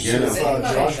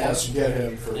 Josh wants to get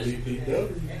him for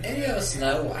DPW. Any of us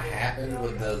know what happened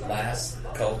with the last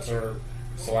Coulter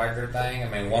Swagger thing? I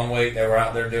mean, one week they were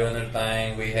out there doing their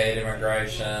thing, we hate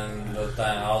immigration, the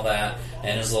thing, all that,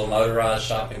 and his little motorized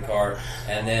shopping cart,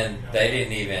 and then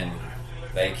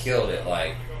they killed it,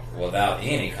 like, without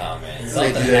any comment.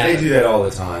 They do that all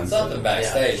the time. Something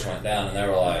backstage went down, and they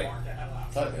were like,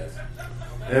 fuck this.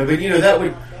 But, that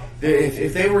would...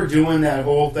 If they were doing that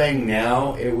whole thing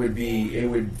now, it would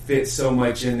fit so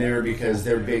much in there because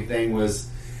their big thing was,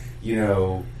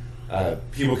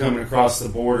 people coming across the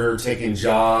border, taking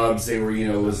jobs. They were,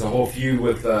 it was the whole feud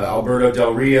with Alberto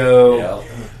Del Rio. Yeah.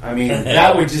 I mean,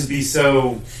 that would just be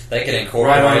so... They could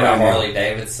incorporate a Harley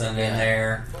Davidson in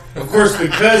there. Of course,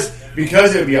 because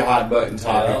it would be a hot button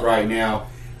topic right now,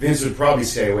 Vince would probably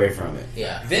stay away from it.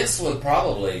 Yeah, Vince would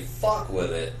probably fuck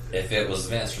with it if it was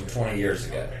Vince from 20 years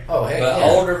ago. Oh, heck but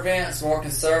yeah. Older Vince, more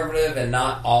conservative, and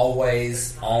not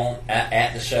always on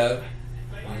at the show.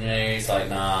 He's like,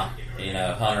 nah.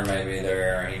 Hunter may be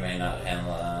there. He may not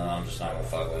handle it. I'm just not gonna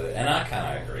fuck with it. And I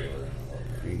kind of agree with him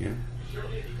a little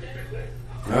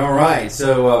bit. All right,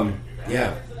 so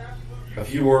a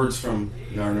few words from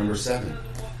our number 7.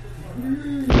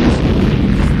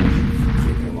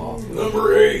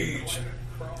 Number 8.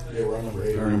 Yeah, we're on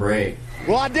number 8.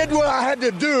 Well, I did what I had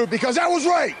to do because that was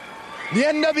right. The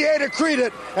NWA decreed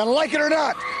it, and like it or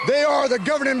not, they are the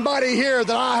governing body here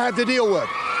that I have to deal with.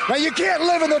 Now, you can't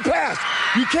live in the past.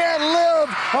 You can't live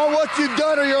on what you've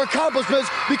done or your accomplishments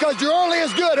because you're only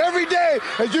as good every day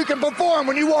as you can perform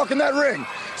when you walk in that ring.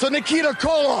 So Nikita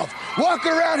Koloff,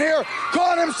 walking around here,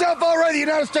 calling himself already the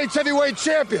United States Heavyweight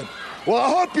Champion. Well, I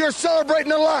hope you're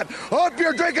celebrating a lot. I hope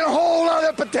you're drinking a whole lot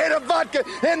of that potato vodka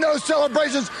in those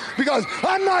celebrations because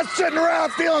I'm not sitting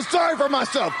around feeling sorry for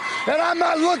myself. And I'm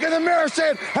not looking in the mirror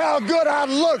saying how good I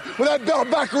look with that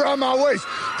belt back around my waist.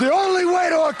 The only way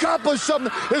to accomplish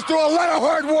something is through a lot of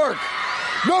hard work.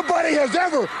 Nobody has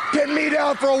ever pinned me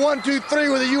down for a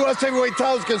 1-2-3 with the U.S. heavyweight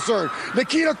title is concerned.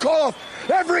 Nikita Koloff,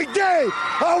 every day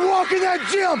I walk in that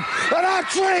gym and I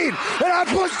train and I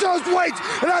push those weights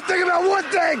and I think about one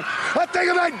thing. I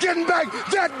think about getting back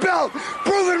that belt,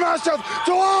 proving myself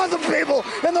to all the people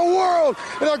in the world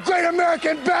and the great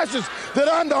American bastards that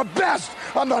I'm the best.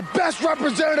 I'm the best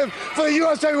representative for the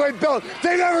U.S. heavyweight belt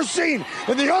they've ever seen.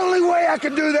 And the only way I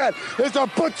can do that is to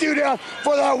put you down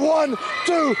for that 1,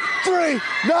 2, 3,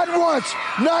 not once,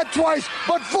 not twice,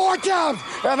 but 4 times.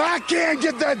 And I can't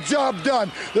get that job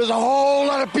done. There's a whole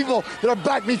lot of people that have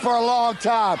backed me for a long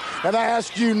time. And I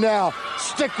ask you now,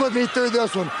 stick with me through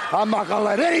this one. I'm not going to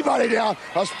let anybody down,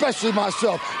 especially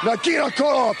myself. Nikita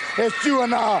Koloff, it's you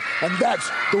and I, and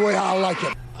that's the way I like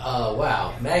it. Oh,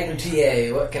 wow. Magnum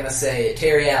TA, what can I say?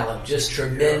 Terry Allen, just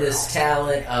tremendous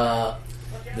talent.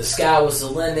 The sky was the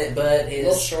limit, but a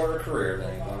little shorter career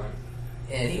than he wanted.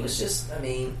 And he was just,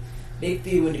 big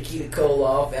feud with Nikita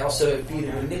Koloff, also a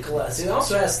feud with Nikolai. So he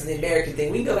also has the American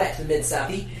thing. We can go back to the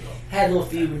Mid-South. He had a little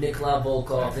feud with Nikolai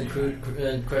Volkov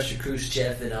and Crusher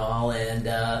Khrushchev and all.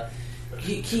 And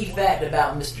key fact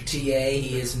about Mr. TA,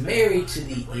 he is married to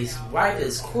his wife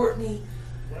is Courtney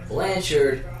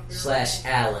Blanchard /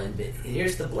 Allen, but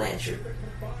here's the Blanchard.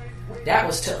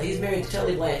 He's married to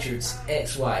Tully Blanchard's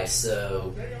ex-wife,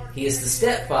 so he is the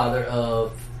stepfather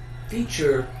of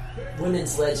future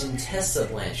women's legend Tessa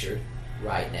Blanchard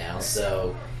right now.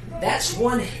 So that's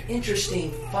one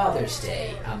interesting Father's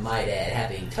Day, I might add,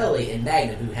 having Tully and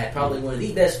Magnum, who had probably one of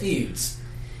the best feuds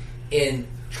in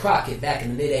Crockett back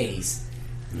in the mid-'80s,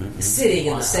 sitting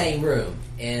in the same room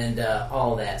and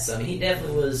all that. So he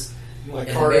definitely was like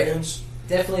Cardigans.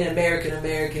 Definitely an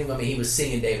American. He was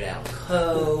singing David Allan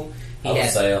Coe. I would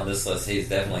say on this list, he's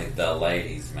definitely the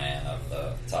ladies' man of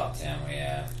the top 10 we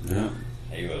have. Yeah.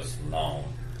 He was known.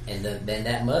 And then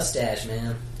that mustache,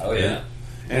 man. Oh, yeah.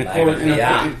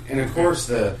 And of course,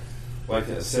 the like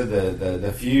I said,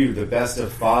 the feud, the best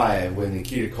of 5 with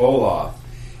Nikita Koloff.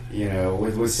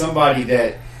 With somebody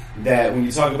that when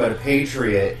you talk about a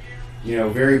patriot,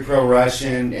 very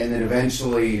pro-Russian, and then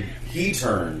eventually he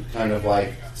turned kind of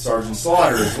like Sergeant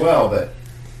Slaughter as well. But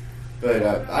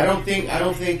I don't think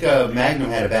Magnum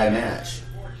had a bad match.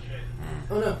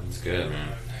 Oh no, it's good, man.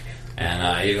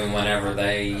 And even whenever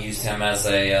they used him as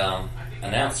a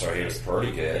announcer, he was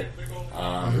pretty good.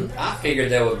 I figured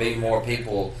there would be more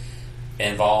people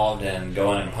involved in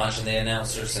going and punching the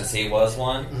announcer since he was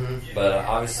one, but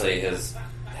obviously his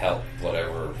health,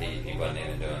 whatever, he wasn't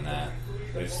even doing that.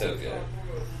 But he's still good.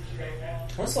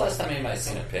 When's the last time anybody's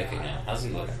seen a pic of him? How's he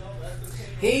looking?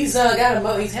 He's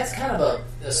got he has kind of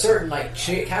a certain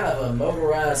chair, kind of a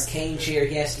motorized cane chair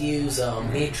he has to use.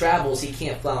 When he travels, he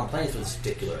can't fly on planes with this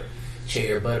particular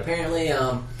chair, but apparently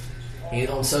he's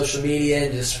on social media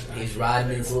and he's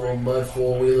riding his little mud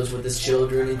 4-wheelers with his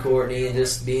children and Courtney and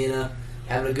just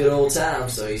having a good old time.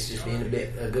 So he's just being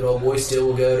a good old boy. Still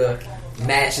will go to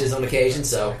matches on occasion.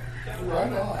 So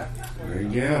right on. There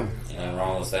you go. Nothing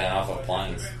wrong with staying off of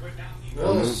planes.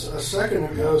 Well, a second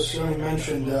ago, Sonny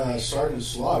mentioned Sergeant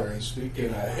Slaughter, and speaking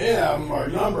of him, our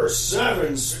number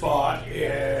 7 spot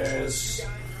is...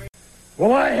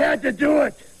 Well, I had to do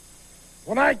it.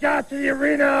 When I got to the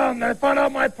arena and I found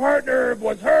out my partner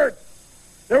was hurt,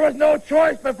 there was no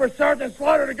choice but for Sergeant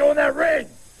Slaughter to go in that ring.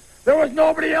 There was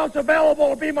nobody else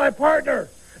available to be my partner,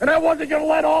 and I wasn't going to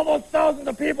let all those thousands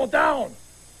of people down.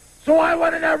 So I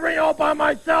went in that ring all by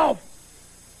myself,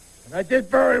 and I did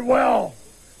very well.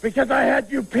 Because I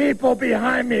had you people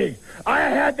behind me. I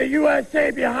had the USA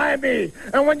behind me.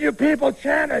 And when you people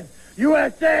chanted,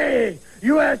 USA,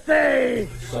 USA.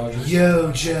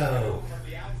 Yo, Joe.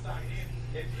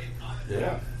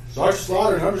 Yeah. Sergeant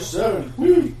Slaughter, number 7.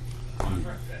 Woo.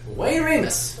 Wayne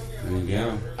Remus. There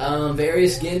you go.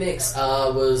 Various gimmicks.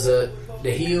 Was the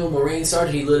heel Marine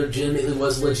Sergeant. He legitimately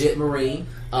was a legit Marine.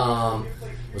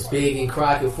 Was big in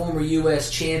Crockett, former U.S.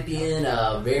 champion,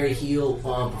 very heel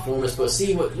performance. But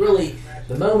see,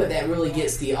 the moment that really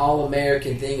gets the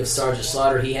All-American thing of Sergeant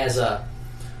Slaughter, he has a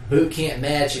boot camp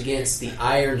match against the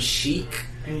Iron Sheik.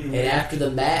 And after the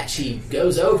match, he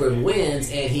goes over and wins,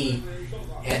 and he,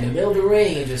 in the middle of the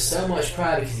ring, and just so much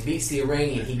pride because he beats the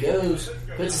Iranian, he goes,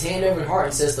 puts his hand over his heart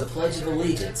and says the Pledge of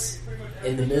Allegiance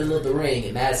in the middle of the ring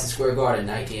at Madison Square Garden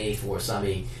in 1984. So, I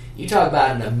mean, you talk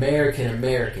about an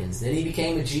Americans. Then he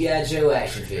became a G.I. Joe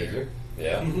action figure.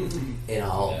 Yeah. And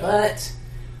all. Yeah. But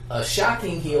a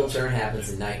shocking heel turn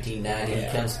happens in 1990.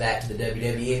 Yeah. He comes back to the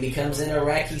WWE and becomes an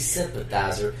Iraqi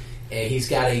sympathizer. And he's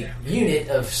got a unit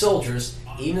of soldiers.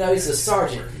 Even though he's a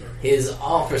sergeant, his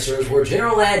officers were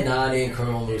General Adnan and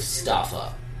Colonel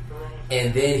Mustafa.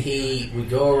 And then he would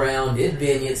go around in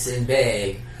vignettes and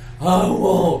beg, I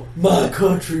want my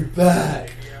country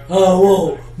back. I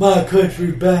want my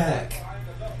country back.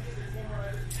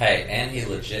 Hey, and he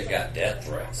legit got death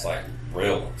threats, like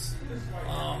real ones.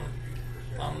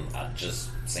 I've just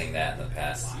seen that in the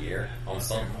past year on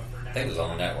something. I think it was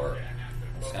on the network.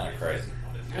 It's kind of crazy.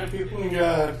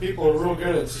 Yeah, people are real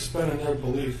good at suspending their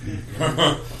belief.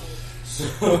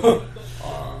 So,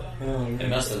 it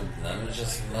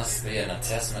must be an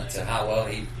testament to how well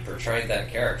he portrayed that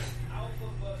character.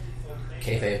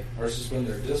 Kayfabe. Or suspend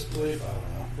their disbelief. I don't know.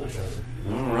 Whichever.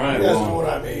 All right. You guys know what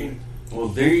I mean. Well,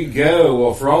 there you go.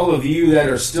 Well, for all of you that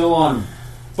are still on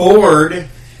board,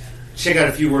 check out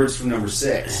a few words from number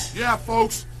 6. Yeah,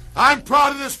 folks, I'm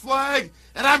proud of this flag,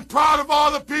 and I'm proud of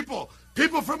all the people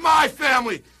from my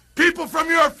family, people from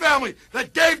your family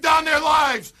that gave down their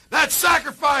lives, that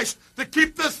sacrificed to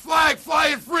keep this flag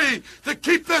flying free, to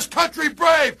keep this country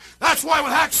brave. That's why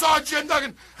when Hacksaw Jim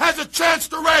Duggan has a chance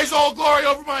to raise Old Glory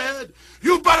over my head,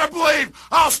 you better believe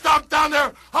I'll stomp down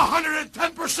there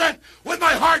 110% with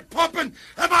my heart pumping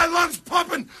and my lungs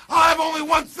pumping. I'll have only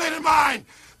one thing in mind.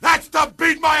 That's to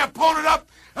beat my opponent up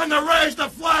and to raise the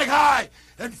flag high.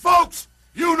 And folks,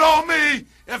 you know me.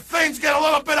 If things get a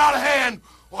little bit out of hand,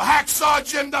 well, Hacksaw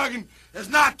Jim Duggan is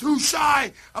not too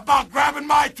shy about grabbing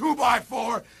my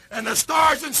 2x4 and the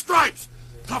stars and stripes.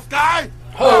 Tough guy?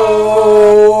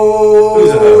 Ho! Who's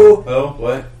a ho? Oh,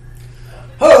 what?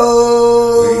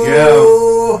 Ho! There you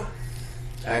go.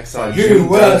 Hacksaw Jim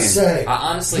Duggan. I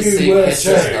honestly see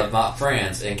pictures of my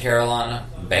friends in Carolina,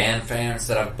 band fans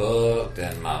that I've booked,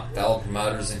 and my fellow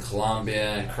promoters in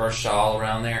Columbia and Kershaw all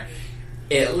around there.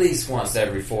 At least once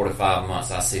every 4 to 5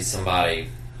 months, I see somebody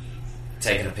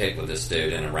taking a pic with this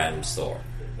dude in a random store.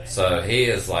 So he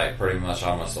is like pretty much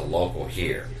almost a local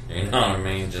here. You know what I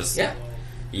mean? Just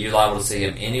you're liable to see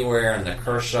him anywhere in the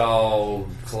Kershaw,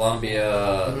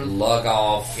 Columbia,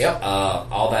 Lugoff,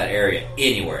 all that area,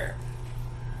 anywhere.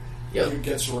 Yep. He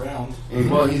gets around.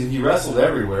 Well, he wrestled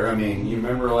everywhere. I mean, you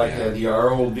remember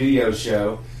our old video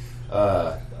show.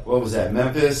 What was that?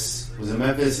 Memphis? Was it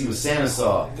Memphis? He was Santa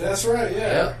Saw. That's right.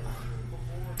 Yeah. Yep.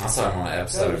 I saw him on an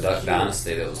episode of Duck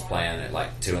Dynasty that was playing at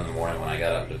like 2 in the morning when I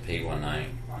got up to pee one night.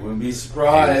 Wouldn't be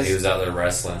surprised. He was out there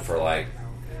wrestling for like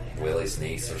Willie's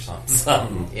niece or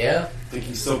something. Yeah. I think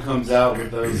he still comes out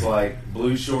with those like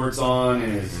blue shorts on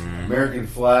and his American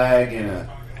flag and a.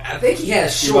 I think he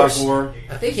has shorts.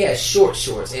 I think he has short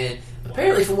shorts, and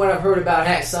apparently, from what I've heard about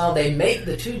Hacksaw, they make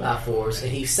the 2x4s,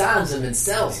 and he signs them and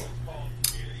sells them.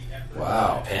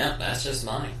 Wow. Pimp, that's just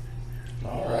money.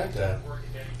 All right, then.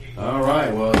 All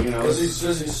right. Well, Because he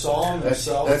saw him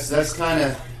himself. That's kind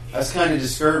of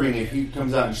disturbing if he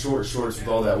comes out in short shorts with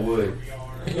all that wood.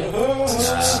 Well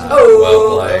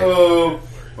played. Oh,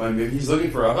 well, maybe he's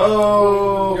looking for a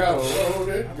Got a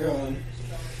loaded gun.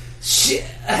 Shit,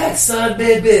 Hacksaw,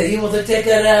 baby, you want to take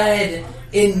a ride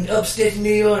in upstate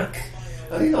New York?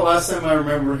 I think the last time I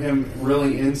remember him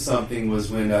really in something was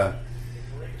when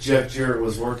Jeff Jarrett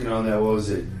was working on that. What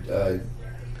was it?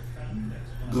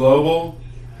 Global.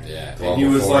 Yeah, And he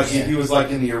was like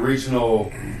in the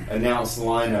original announced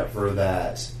lineup for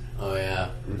that. Oh yeah.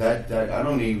 That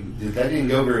didn't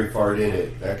go very far, did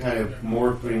it? That kind of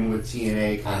morphed in with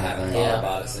TNA I kind of haven't thing. thought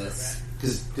about it since.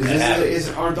 Because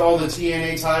aren't all the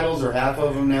TNA titles or half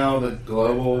of them now the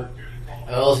global?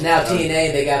 Well, it's now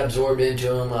TNA. They got absorbed into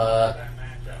them.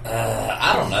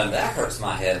 I don't know. That hurts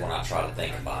my head when I try to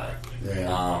think about it.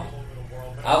 Yeah.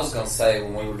 I was going to say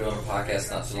when we were doing a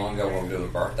podcast not too long ago, when we were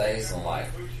doing birthdays, and like,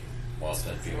 well, it's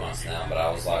been a few months now, but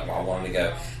I was like, I wanted to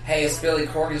go, hey, it's Billy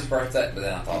Corgan's birthday, but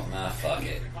then I thought, nah, fuck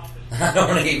it. I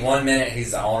don't need 1 minute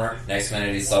he's the owner, next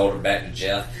minute he sold it back to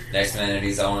Jeff, next minute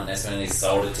he's on it, next minute he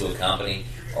sold it to a company,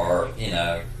 or,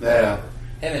 Yeah. Him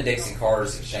and Dixie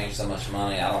Carter's exchanged so much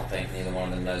money, I don't think neither one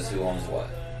of them knows who owns what.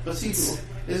 Billy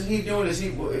Corgan,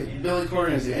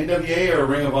 is it NWA or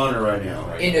Ring of Honor right now?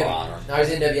 Ring of Honor. No, he's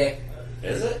NWA.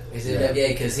 Is it? He's NWA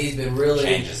because he's been really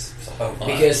changes so much.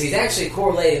 because he's actually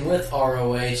correlated with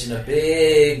ROH, and a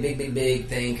big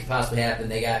thing could possibly happen.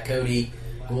 They got Cody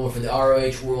going for the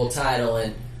ROH World Title,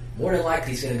 and more than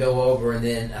likely he's going to go over, and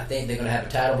then I think they're going to have a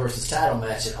title versus title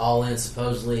match at All In.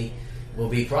 Supposedly will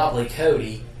be probably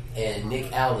Cody and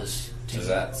Nick Aldis. Is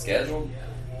that scheduled?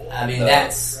 I mean,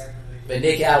 but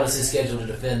Nick Aldis is scheduled to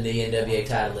defend the NWA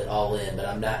title at All In, but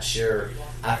I'm not sure.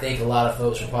 I think a lot of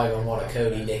folks are probably going to want a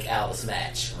Cody-Nick Aldis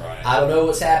match. Right. I don't know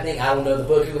what's happening. I don't know the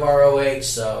booking of ROH,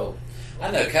 so... I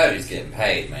know Cody's getting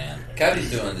paid, man. Cody's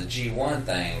doing the G1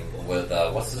 thing with,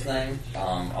 what's his name?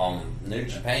 On New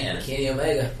Japan. Kenny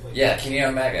Omega. Yeah, Kenny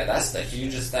Omega. That's the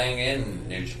hugest thing in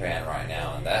New Japan right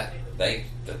now. And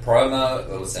the promo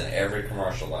was in every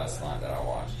commercial last night that I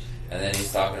watched. And then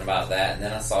he's talking about that. And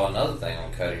then I saw another thing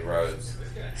on Cody Rhodes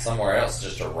somewhere else,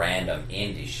 just a random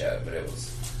indie show, but it was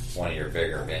one of your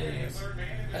bigger venues.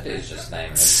 That dude's just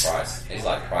naming his price. He's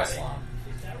like Priceline.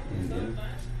 Mm-hmm.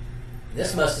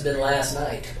 This must have been last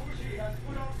night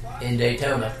in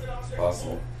Daytona. It's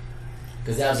possible.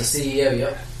 Because that was the CEO,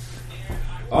 yep.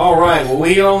 All right.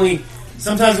 Well,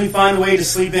 sometimes we find a way to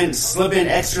slip in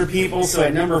extra people. So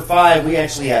at number 5, we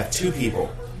actually have 2 people.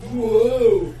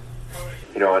 Whoa!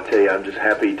 I tell you, I'm just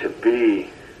happy to be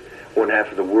one half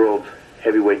of the world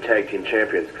heavyweight tag team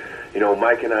champions.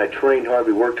 Mike and I trained hard,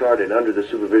 we worked hard, and under the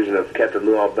supervision of Captain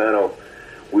Lou Albano,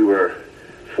 we were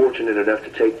fortunate enough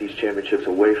to take these championships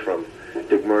away from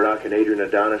Dick Murdoch and Adrian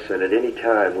Adonis, and at any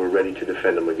time we're ready to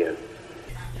defend them again.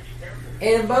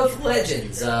 And both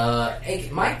legends,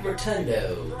 Mike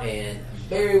Rotundo and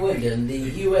Barry Windham, the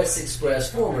U.S.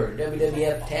 Express former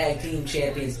WWF Tag Team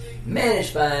Champions,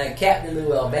 managed by Captain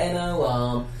Lou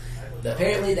Albano.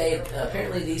 Apparently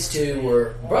these two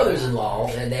were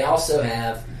brothers-in-law, and they also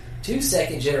have 2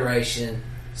 second-generation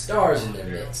stars in their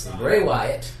midst, Bray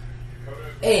Wyatt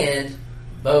and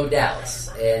Bo Dallas.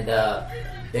 And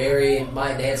Barry and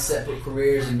Mike, they had separate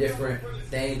careers and different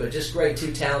things, but just great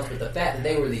 2 talents. But the fact that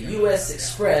they were the U.S.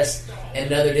 Express,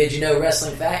 and another did you know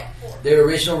wrestling fact, their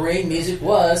original ring music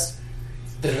was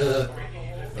they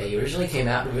originally came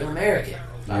out to Real American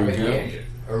by Rick Manager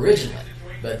originally,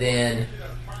 but then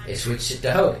they switched it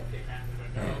to Hogan.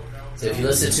 So if you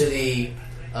listen to the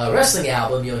wrestling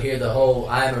album, you'll hear the whole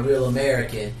 "I'm a Real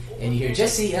American," and you hear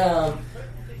Jesse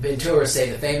Ventura say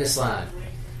the famous line,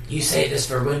 "You say this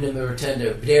for Wyndham and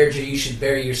Rotundo, Derringer, you should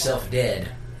bury yourself dead."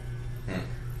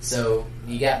 So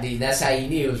you got that's how you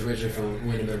knew it was originally for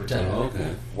Wyndham and Rotundo. Oh,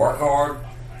 okay. Work hard,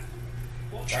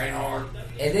 train hard.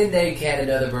 And then they had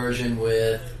another version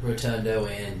with Rotundo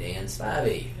and Dan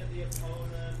Spivey.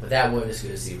 But that wasn't as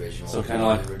good as the original. So kind of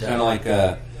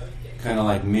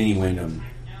like mini Wyndham.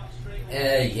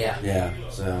 Yeah. Yeah.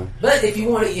 So. But if you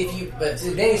want to, but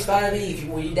Danny Spivey,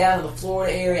 when you're down in the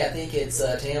Florida area, I think it's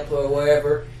Tampa or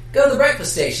wherever, go to the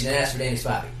breakfast station and ask for Danny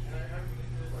Spivey.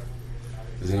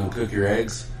 Is he gonna cook your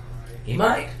eggs? He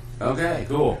might. Okay,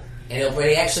 cool. And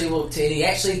he actually will.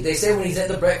 They say when he's at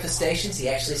the breakfast stations, he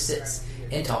actually sits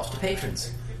and talks to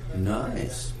patrons.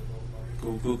 Nice.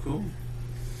 Cool.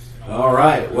 All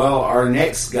right. Well, our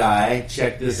next guy,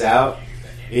 check this out,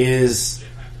 is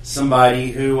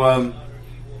somebody who,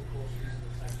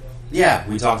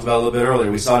 we talked about a little bit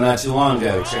earlier. We saw not too long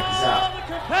ago. Check this out.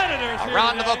 A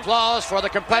round of applause for the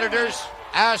competitors,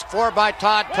 asked for by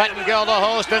Todd Pettengill, the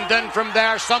host, and then from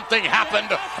there something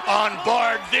happened on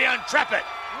board the Intrepid.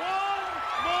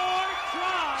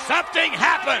 Something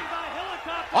happened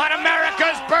on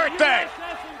America's birthday.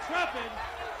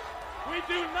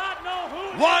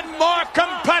 One more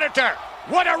competitor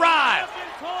would arrive,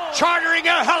 chartering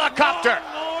a helicopter.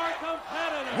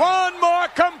 One more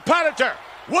competitor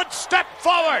would step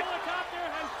forward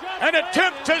and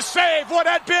attempt to save what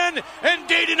had been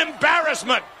indeed an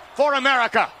embarrassment for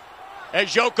America.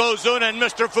 As Yokozuna and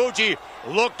Mr. Fuji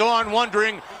looked on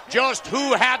wondering just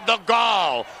who had the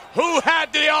gall, who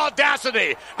had the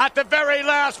audacity at the very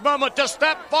last moment to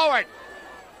step forward.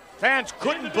 Fans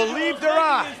couldn't believe their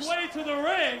eyes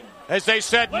as they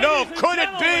said, no, could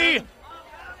it be?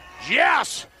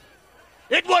 Yes,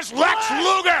 it was Lex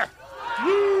Luger.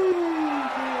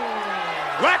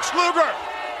 Lex Luger,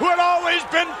 who had always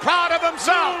been proud of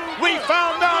himself. We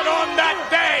found out on that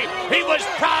day he was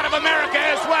proud of America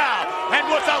as well. And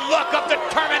with a look of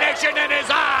determination in his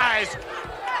eyes,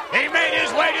 he made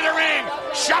his way to the ring,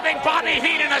 shoving Bobby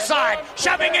Heenan aside,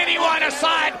 shoving anyone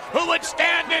aside who would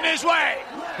stand in his way.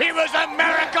 He was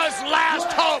America's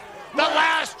last hope, the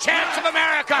last chance of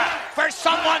America for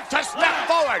someone to step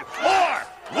forward. Or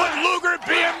would Luger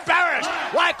be embarrassed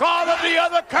like all of the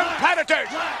other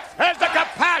competitors as the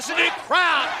capacity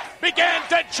crowd began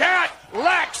to chant,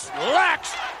 Lex,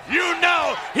 Lex? You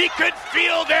know, he could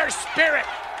feel their spirit.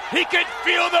 He could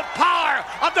feel the power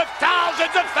of the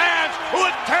thousands of fans who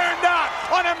had turned out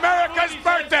on America's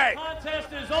birthday. The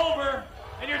contest is over,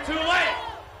 and you're too late.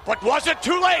 But was it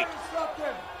too late?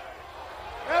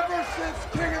 Ever since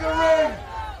King of the Ring,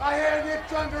 I had an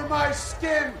itch under my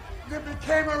skin that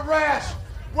became a rash.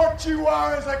 What you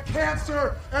are is a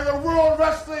cancer in the World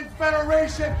Wrestling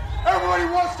Federation. Everybody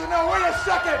wants to know, wait a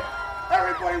second.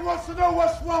 Everybody wants to know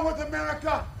what's wrong with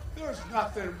America. There's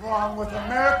nothing wrong with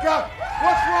America.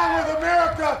 What's wrong with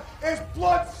America is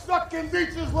blood-sucking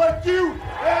leeches like you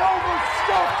and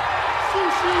overstuffed,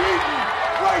 sushi-eating,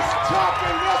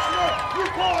 rice-chopping wrestler you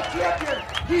call a champion.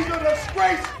 He's a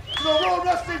disgrace to the World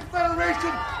Wrestling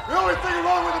Federation. The only thing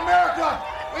wrong with America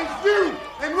is you,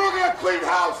 and we're going to clean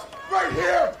house right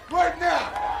here, right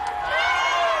now.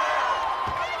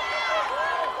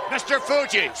 Mr.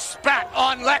 Fuji spat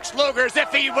on Lex Luger as if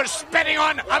he was spitting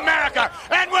on America.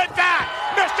 And with that,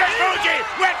 Mr. Fuji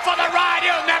went for the ride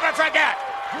he'll never forget.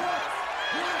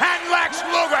 And Lex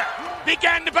Luger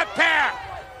began to prepare.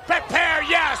 Prepare,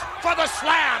 yes, for the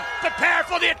slam. Prepare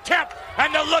for the attempt.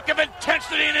 And the look of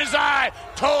intensity in his eye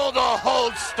told the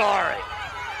whole story.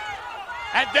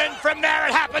 And then from there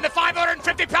it happened, the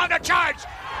 550-pounder charge.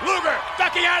 Luger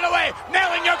ducking out of the way,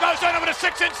 nailing Yokozuna with a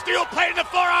 6-inch steel plate in the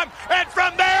forearm, and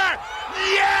from there,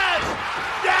 yes!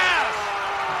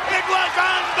 It was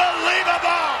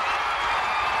unbelievable!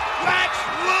 Lex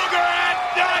Luger had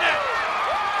done it!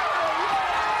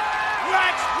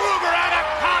 Lex Luger had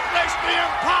accomplished the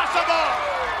impossible!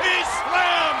 He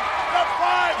slammed the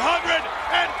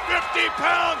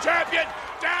 550-pound champion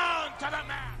down to the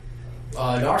mat!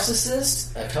 A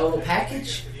narcissist, a total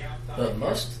package. But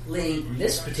mostly in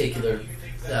this particular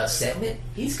segment,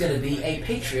 he's going to be a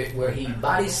patriot where he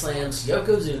body slams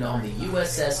Yokozuna on the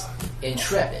USS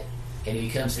Intrepid. And he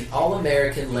becomes the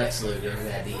All-American Lex Luger, who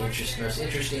had the most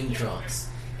interesting trunks.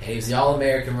 And he was the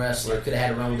All-American Wrestler, could have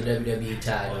had a run with the WWE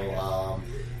title.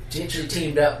 Eventually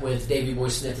teamed up with Davey Boy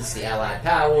Smith as the Allied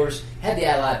Powers, had the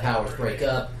Allied Powers break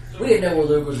up. We didn't know where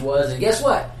Luger's was, and guess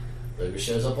what? Luger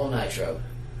shows up on Nitro.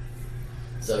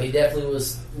 So he definitely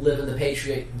was living the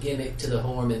Patriot gimmick to the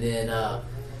horn, and then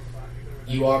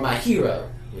You Are My Hero,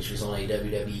 which was on a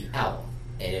WWE album.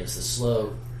 And it was the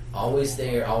slow, always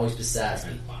there, always besides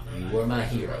me. You were my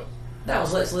hero. That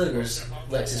was Lex Luger's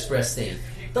Lex Express theme.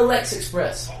 The Lex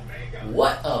Express.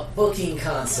 What a booking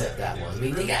concept that was. I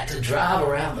mean, they got to drive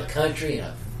around the country in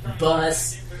a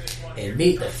bus and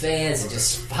meet the fans and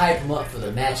just hype them up for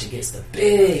the match against the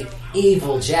big,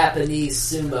 evil Japanese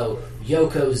sumo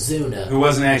Yokozuna. Who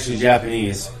wasn't actually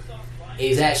Japanese.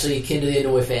 He's actually kin to the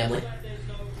Inoue family.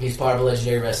 He's part of a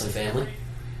legendary wrestling family.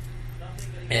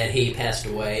 And he passed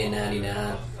away in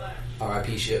 99.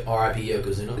 R.I.P.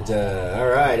 Yokozuna. All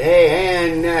right. Hey,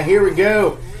 and here we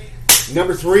go.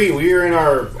 Number 3, we are in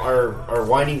our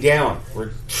winding down.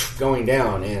 We're going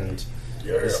down, and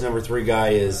this number 3 guy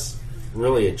is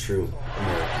really a true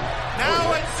American.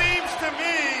 Now it seems to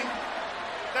me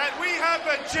that we have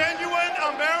a genuine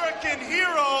American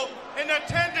hero in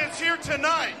attendance here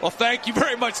tonight. Well, thank you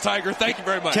very much, Tiger. Thank you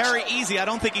very much. Terry, easy. I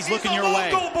don't think he's looking your way.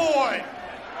 He's a local boy.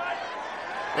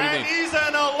 And he's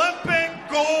an Olympic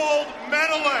gold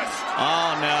medalist.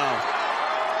 Oh, no.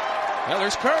 Well,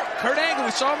 there's Kurt Angle.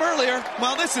 We saw him earlier.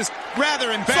 Well, this is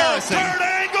rather embarrassing. So, Kurt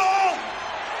Angle,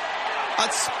 a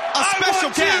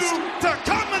special guest. I want you to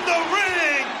come in the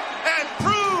ring and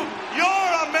prove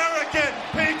your American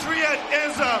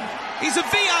patriotism. He's a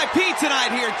VIP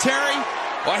tonight here, Terry.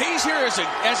 Well, he's here as a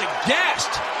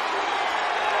guest.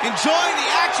 Enjoying the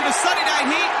action of Sunday Night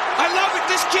Heat. I love it.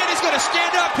 This kid is going to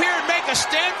stand up here and make a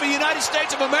stand for the United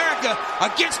States of America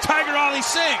against Tiger Ali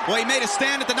Singh. Well, he made a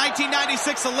stand at the 1996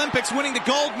 Olympics, winning the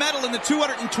gold medal in the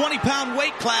 220-pound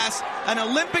weight class, an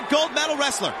Olympic gold medal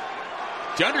wrestler.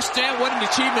 Do you understand what an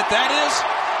achievement that is?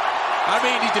 I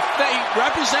mean, he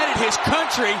represented his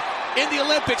country in the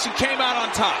Olympics and came out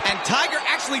on top. And Tiger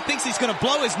actually thinks he's going to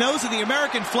blow his nose at the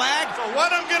American flag. So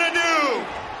what I'm going to do,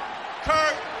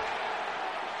 Kurt,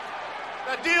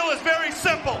 the deal is very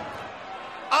simple.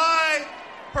 I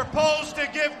propose to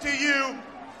give to you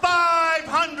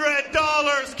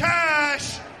 $500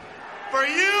 cash for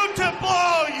you to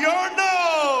blow your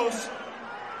nose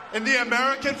in the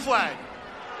American flag.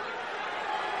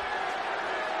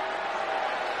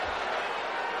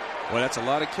 Well, that's a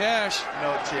lot of cash.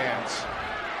 No chance.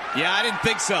 Yeah, I didn't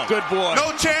think so. Good boy.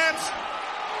 No chance?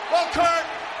 Well, Kurt,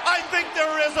 I think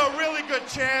there is a really good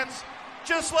chance.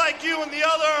 Just like you and the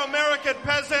other American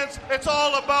peasants, it's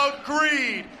all about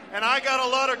greed. And I got a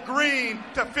lot of green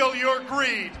to fill your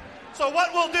greed. So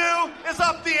what we'll do is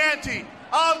up the ante.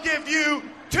 I'll give you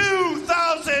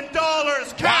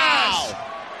 $2,000 cash. Wow.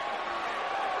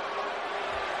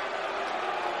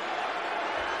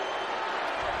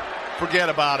 Forget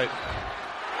about it.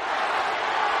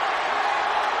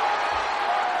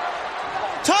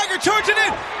 Tiger charging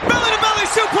in. Belly-to-belly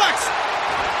suplex.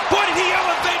 Boy, did he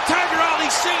elevate Tiger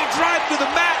Ali Singh and drive to the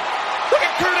mat. Look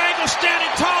at Kurt Angle standing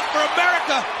tall for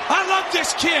America. I love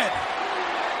this kid.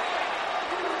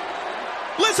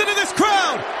 Listen to this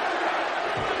crowd.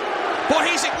 Boy,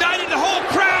 he's igniting the whole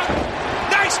crowd.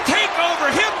 Nice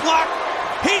takeover, hip block.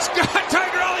 He's got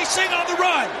Tiger Ali Singh on the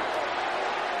run.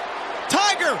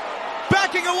 Tiger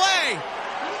backing away.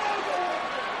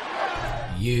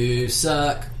 You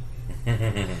suck.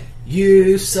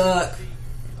 You suck.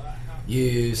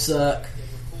 You suck.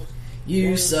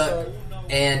 You suck.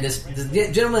 And the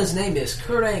gentleman's name is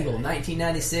Kurt Angle,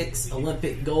 1996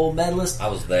 Olympic gold medalist. I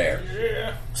was there.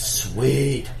 Yeah.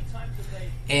 Sweet.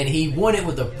 And he won it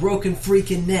with a broken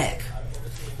freaking neck.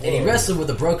 And he wrestled with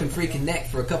a broken freaking neck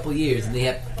for a couple years, and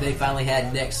they finally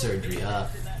had neck surgery.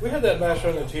 We had that match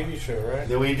on the TV show, right?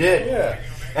 Yeah, we did. Yeah.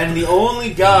 And the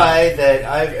only guy that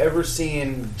I've ever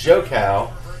seen Joe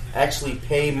Cow actually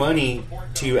pay money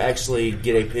to actually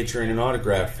get a picture and an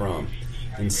autograph from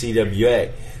in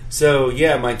CWA. So,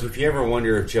 yeah, Mike, if you ever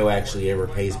wonder if Joe actually ever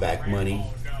pays back money,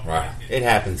 right, it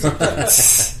happens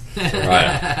sometimes.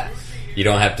 Right. You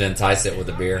don't have to entice it with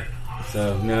a beer.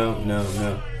 So,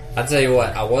 no. I'll tell you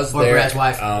what, I was or there Brad's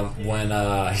wife. when,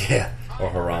 yeah, or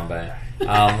Harambe.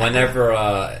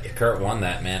 Whenever Kurt won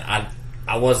that, man,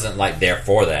 I wasn't like there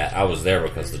for that. I was there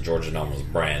because the Georgia Dome was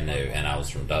brand new, and I was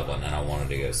from Dublin, and I wanted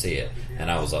to go see it. And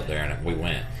I was up there, and we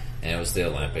went, and it was the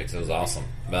Olympics. It was awesome.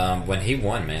 When he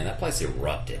won, man, that place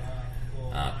erupted,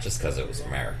 just because it was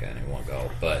America and he won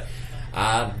gold. But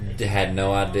I had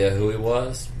no idea who he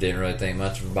was. Didn't really think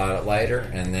much about it later.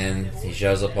 And then he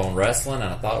shows up on wrestling,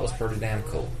 and I thought it was pretty damn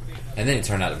cool. And then he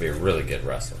turned out to be a really good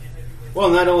wrestler. Well,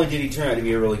 not only did he turn out to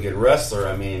be a really good wrestler,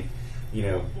 I mean, you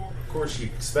know, of course you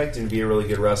expect him to be a really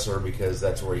good wrestler because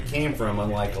that's where he came from,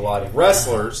 unlike a lot of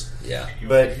wrestlers. Yeah.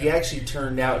 But he actually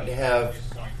turned out to have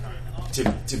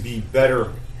to be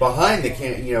better behind the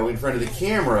in front of the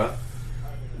camera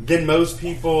than most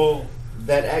people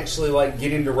that actually like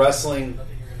get into wrestling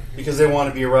because they want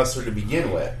to be a wrestler to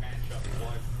begin with.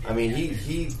 I mean,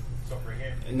 he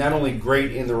not only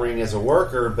great in the ring as a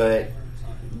worker, but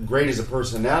great as a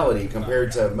personality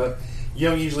compared to... You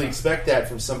don't usually expect that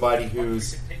from somebody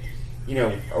who's,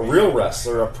 a real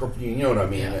wrestler, you know what I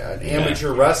mean, an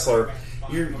amateur wrestler.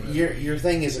 Your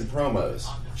thing isn't promos.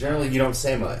 Generally, you don't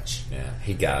say much. Yeah,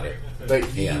 he got it. But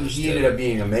he ended up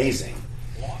being amazing.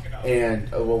 And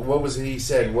what was it he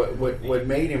said? What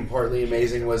made him partly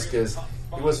amazing was because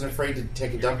he wasn't afraid to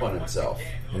take a dump on himself.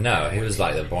 No, he was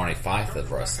like the Barney Fife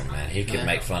of wrestling, man. He could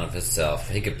make fun of himself.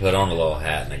 He could put on a little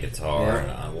hat and a guitar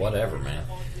and whatever, man.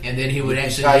 And then he would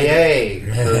actually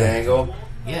Kurt Angle.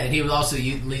 Yeah, and he would also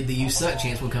lead the "You Suck"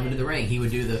 chants when coming to the ring. He would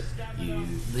do the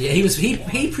he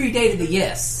predated the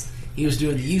yes. He was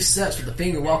doing the "You Sucks" with the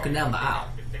finger walking down the aisle.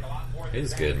 He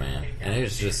was good, man, and he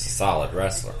was just a solid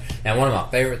wrestler. And one of my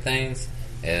favorite things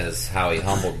is how he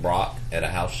humbled Brock at a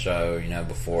house show,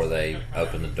 before they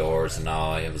opened the doors and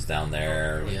all. He was down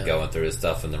there going through his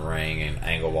stuff in the ring, and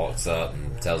Angle walks up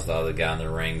and tells the other guy in the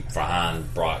ring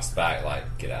behind Brock's back,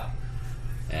 like, get out.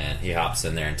 And he hops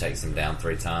in there and takes him down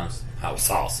 3 times. That was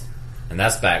awesome. And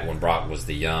that's back when Brock was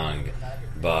the young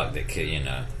buck that could,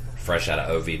 fresh out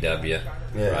of OVW,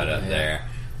 right up there.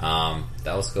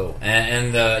 That was cool.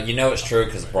 And it's true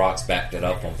because Brock's backed it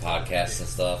up on podcasts and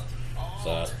stuff. So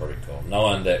that's pretty cool.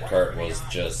 Knowing that Kurt was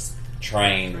just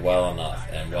trained well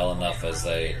enough as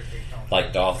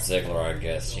like Dolph Ziggler, I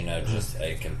guess, just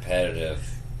a competitive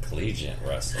collegiate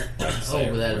wrestler. Like you say,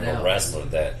 a wrestler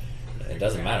that it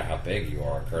doesn't matter how big you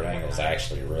are. Kurt Angle's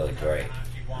actually really great.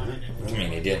 I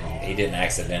mean, he didn't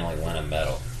accidentally win a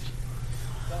medal.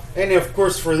 And of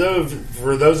course, for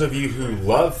those of you who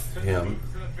love him,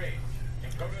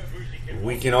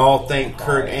 we can all thank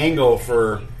Kurt Angle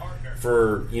for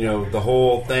the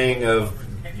whole thing of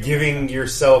giving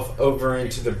yourself over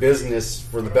into the business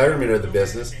for the betterment of the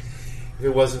business. If it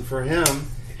wasn't for him,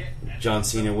 John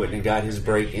Cena wouldn't have got his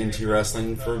break into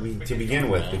wrestling to begin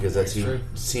with, because that's who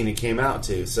Cena came out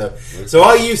to. So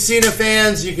all you Cena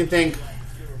fans, you can thank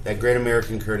that great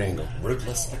American Kurt Angle.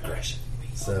 Ruthless aggression.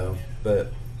 So,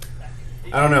 but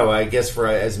I don't know. I guess for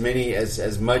as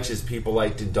much as people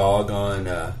like to dog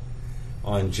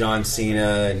on John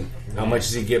Cena and how much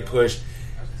does he get pushed,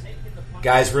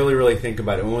 guys, really, really think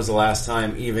about it. When was the last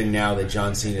time, even now, that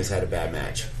John Cena's had a bad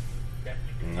match?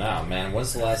 No, man.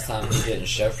 When's the last time he didn't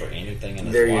show for anything in his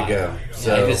life? There you go.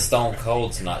 So, even Stone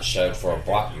Cold's not showed for a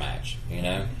Brock match,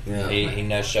 Yeah. He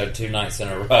no-showed 2 nights in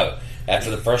a row.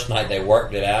 After the first night, they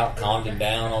worked it out, calmed him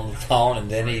down on the phone, and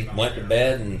then he went to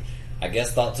bed and I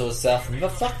guess thought to himself, "No,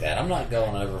 fuck that. I'm not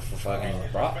going over for fucking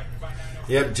Brock."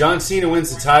 Yep, John Cena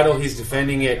wins the title. He's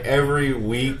defending it every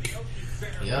week.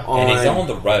 Yep. And he's on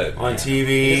the road, on man.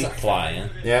 TV. He doesn't fly in.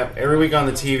 Yep, every week on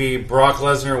the TV. Brock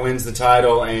Lesnar wins the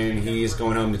title, and he's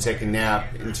going home to take a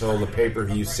nap until the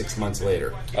pay-per-view 6 months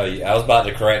later. Oh, I was about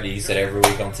to correct you. You said every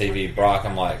week on TV, Brock.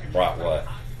 I'm like, Brock what?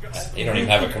 You don't even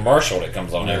have a commercial that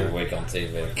comes on every week on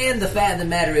TV. And the fact of the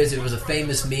matter is, it was a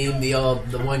famous meme.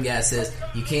 The one guy says,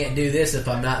 "You can't do this if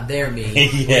I'm not there." Meme. Yeah.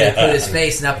 He put his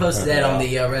face, and I posted that on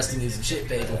the Wrestling News and Shit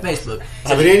page on Facebook.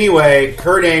 So, but anyway,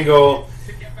 Kurt Angle,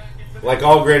 like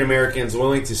all great Americans,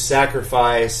 willing to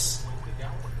sacrifice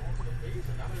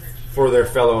for their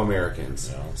fellow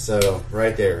Americans. So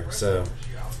right there. So,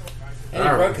 and he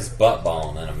broke his butt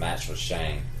bone in a match with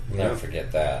Shane. I'll never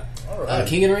forget that.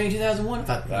 King of the Ring 2001.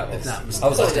 That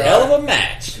was a hell of a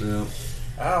match. Yeah.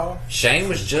 Ow. Shane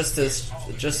was just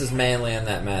as manly in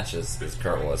that match as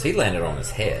Kurt was. He landed on his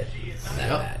head in that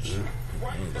match.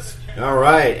 All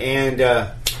right, and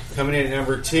coming in at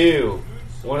number 2,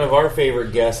 one of our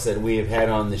favorite guests that we have had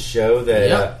on the show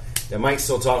that Mike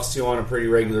still talks to on a pretty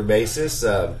regular basis.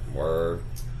 Word.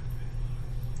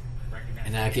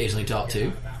 And I occasionally talk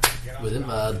to with him,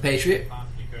 the Patriot,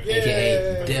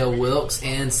 a.k.a. Dale Wilkes.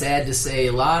 And sad to say,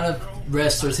 a lot of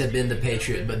wrestlers have been the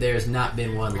Patriot, but there's not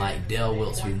been one like Dale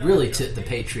Wilkes, who really took the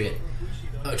Patriot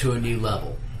to a new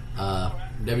level.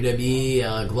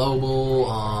 WWE, Global,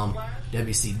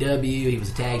 WCW. He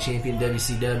was a tag champion in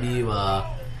WCW.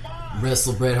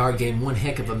 Wrestled Bret Hart, gave him one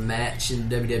heck of a match in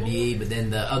WWE, but then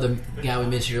the other guy we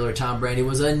mentioned earlier, Tom Brady,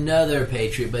 was another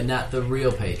Patriot, but not the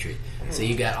real Patriot. So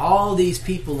you got all these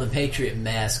people in Patriot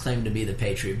masks claiming to be the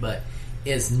Patriot, but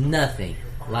it's nothing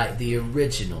like the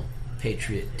original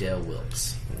Patriot Dale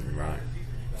Wilkes. Right.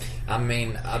 I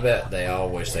mean, I bet they all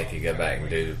wish they could go back and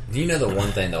do... You know, the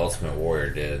one thing the Ultimate Warrior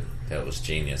did that was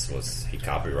genius was he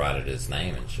copyrighted his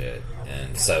name and shit,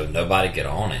 and so nobody could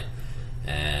own it.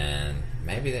 And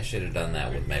maybe they should have done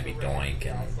that with maybe Doink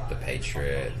and the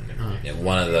Patriot. And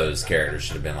one of those characters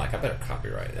should have been like, I better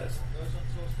copyright this.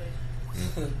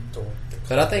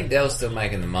 But I think Dale's still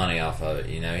making the money off of it.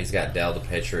 You know, he's got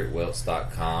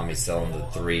DaleThePatriotWilkes.com. He's selling the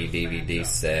 3 DVD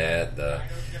set, the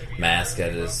mask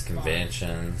at his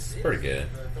conventions. Pretty good.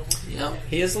 Yep.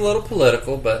 He is a little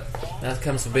political, but that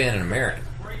comes from being an American.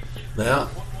 Yeah.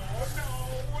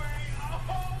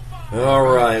 All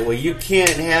right. Well, you can't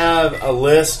have a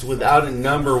list without a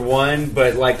number 1,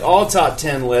 but like all top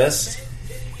 10 lists,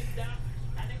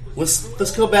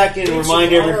 Let's go back and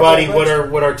remind everybody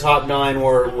what our top 9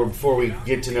 were before we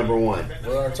get to number 1.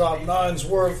 What our top 9s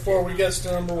were before we get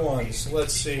to number 1. So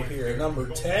let's see here. Number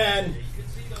 10,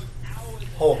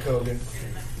 Hulk Hogan.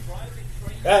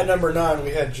 At number 9,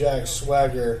 we had Jack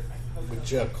Swagger with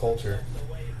Jeff Coulter.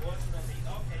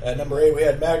 At number 8, we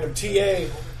had Magnum TA.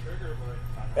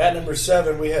 At number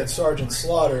 7, we had Sergeant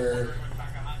Slaughter.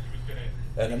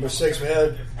 At number 6, we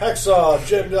had Hacksaw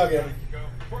Jim Duggan.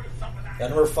 At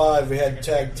number 5, we had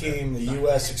Tag Team the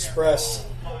U.S. Express.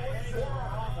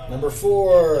 Number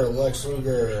 4, Lex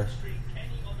Luger.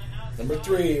 Number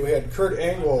 3, we had Kurt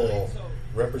Angle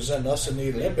representing us in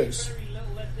the Olympics.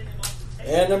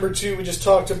 And number 2, we just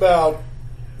talked about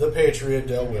the Patriot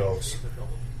Del Wilkes.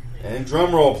 And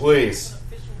drum roll, please.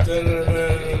 Not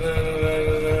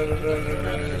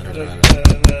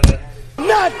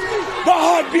the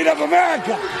heartbeat of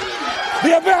America.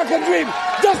 The American dream.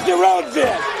 Dusty Rhodes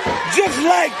did. Just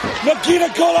like Nikita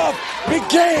Koloff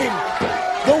became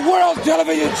the world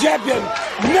television champion.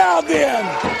 Now then,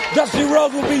 Dusty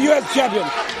Rhodes will be U.S. champion.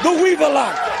 The Weaver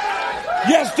Lock.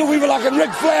 Yes, the Weaver Lock and Ric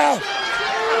Flair.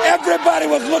 Everybody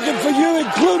was looking for you,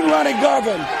 including Ronnie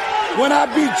Garvin, when I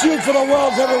beat you for the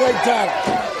world's heavyweight title.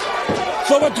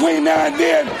 So between now and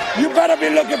then, you better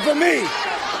be looking for me.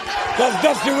 Because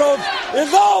Dusty Rhodes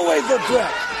is always a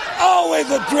threat. Always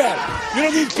a threat. You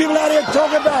know these people out here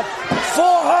talking about 4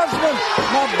 horsemen,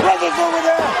 my brothers over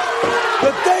there.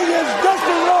 The thing is,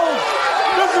 Dusty Rhodes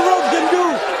can do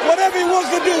whatever he wants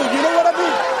to do. You know what I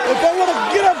mean? If I want to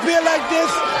get up here like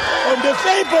this and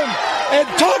disape him and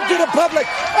talk to the public,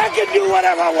 I can do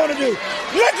whatever I want to do.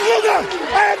 Lex Luger,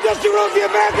 I am Dusty Rhodes, the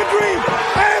American dream.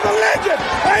 I am a legend.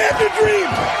 I am the dream.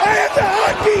 I am the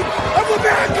heartbeat of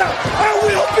America. I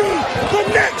will be the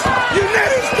next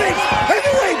United States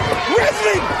heavyweight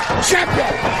wrestling champion.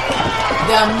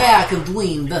 The American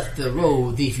dream, Dusty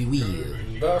Rhodes, if you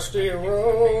will. Dusty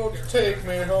Rhodes, take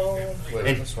me home.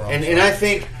 Wait, And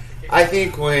I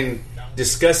think when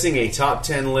discussing a top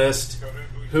 10 list,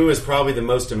 who is probably the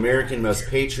most American, most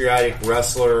patriotic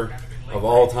wrestler of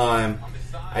all time,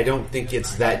 I don't think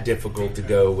it's that difficult to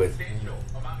go with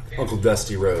Uncle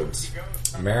Dusty Rhodes.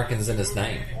 Americans in his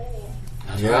name.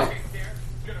 Yeah.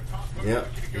 Yep.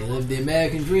 He lived the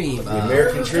American dream. The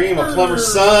American dream, a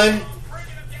plumber's son.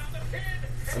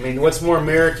 I mean, what's more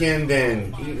American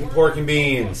than eating pork and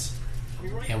beans?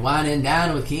 And whining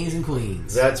down with kings and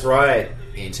queens. That's right.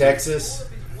 In Texas.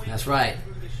 That's right.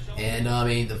 And, I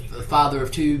mean, the father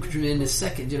of 2 tremendous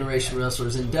second-generation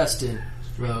wrestlers in Dustin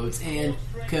Rhodes and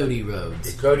Cody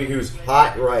Rhodes. Cody, who's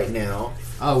hot right now.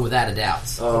 Oh, without a doubt.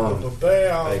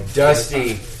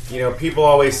 Dusty, you know, people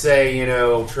always say, you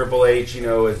know, Triple H, you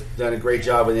know, has done a great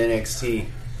job with NXT.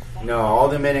 No, all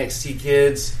them NXT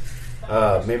kids,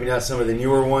 maybe not some of the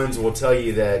newer ones, will tell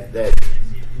you that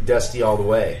Dusty all the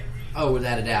way. Oh,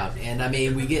 without a doubt. And, I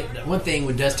mean, we get one thing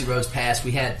when Dusty Rhodes passed,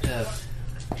 we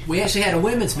actually had a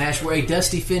women's match where a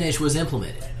Dusty finish was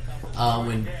implemented.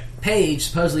 When Paige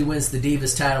supposedly wins the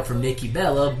Divas title from Nikki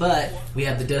Bella, but we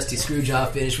have the Dusty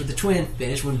Screwjob finish with the twin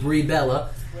finish when Brie Bella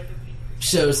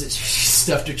shows that she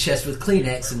stuffed her chest with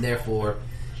Kleenex, and therefore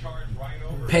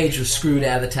Paige was screwed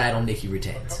out of the title. Nikki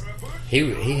retains.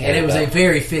 And it was a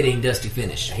very fitting Dusty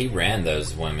finish. He ran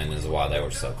those women is why they were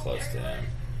so close to him.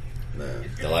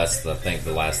 The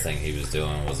last thing he was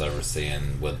doing was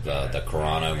overseeing with Mark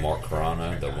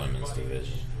Carano, the women's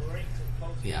division.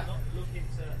 Yeah.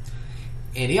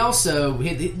 And he also,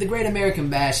 the Great American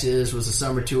Bashes was a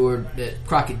summer tour that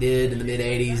Crockett did in the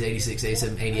mid-'80s, 86,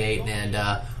 87, 88,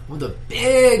 and one of the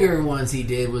bigger ones he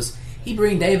did was he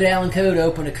bring David Allen Coe to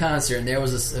open a concert, and there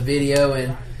was a video,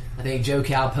 and I think Joe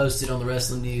Cal posted on the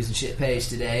Wrestling News and Shit page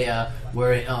today,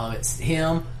 where it's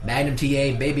him, Magnum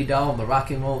TA, Baby Doll, and the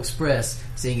Rock and Roll Express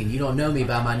singing "You Don't Know Me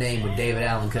by My Name" with David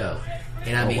Allen Coe.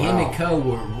 And I mean, him and Coe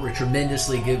were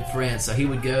tremendously good friends, so he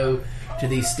would go to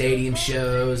these stadium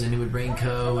shows, and he would bring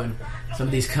Coe and some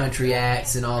of these country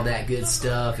acts and all that good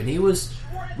stuff, and he was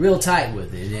real tight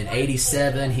with it. And in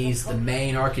 87, he's the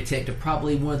main architect of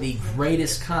probably one of the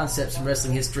greatest concepts in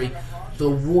wrestling history,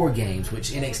 the War Games, which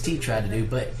NXT tried to do,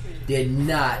 but did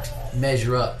not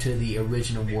measure up to the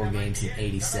original War Games in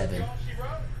 87,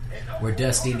 where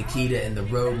Dusty, Nikita, and the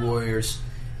Road Warriors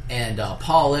and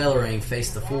Paul Ellering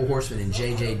faced the Four Horsemen and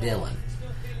J.J. Dillon.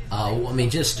 I mean,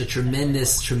 just a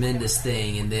tremendous, tremendous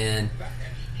thing. And then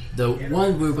the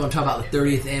one we were going to talk about, the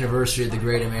 30th anniversary of the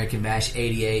Great American Bash,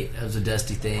 88, that was a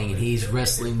Dusty thing, and he's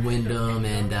wrestling Wyndham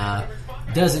and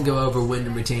doesn't go over.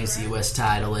 Wyndham retains the U.S.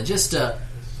 title, and just a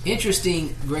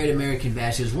interesting Great American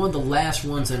Bash. It was one of the last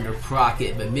ones under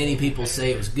Crockett, but many people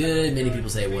say it was good, many people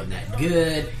say it wasn't that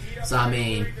good. So, I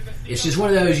mean, it's just one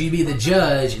of those, you be the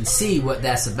judge and see what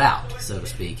that's about, so to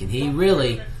speak. And he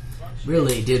really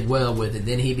did well with it.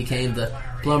 Then he became the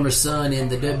plumber's son in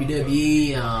the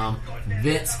WWE.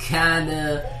 Vince kind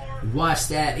of watched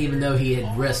that, even though he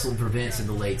had wrestled for Vince in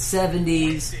the late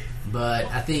 70s. But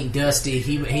I think Dusty,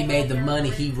 he made the money,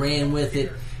 he ran with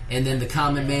it. And then the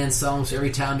Common Man song, so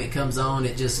every time it comes on,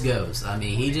 it just goes. I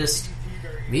mean, he just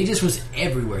was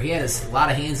everywhere. He had a lot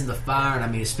of hands in the fire, and I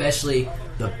mean, especially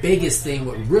the biggest thing,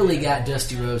 what really got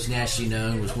Dusty Rhodes nationally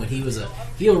known was when he was a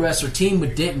heel wrestler, teamed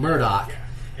with Dick Murdoch,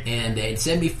 and in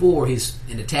 '74 he's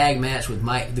in a tag match with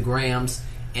Mike the Grahams,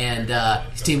 and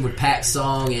he's teamed with Pat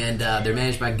Song, and they're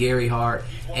managed by Gary Hart,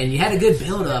 and you had a good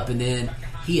build-up, and then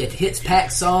he hits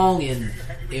Pat Song, and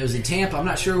it was in Tampa. I'm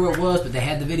not sure where it was, but they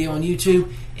had the video on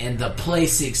YouTube, and the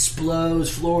place explodes,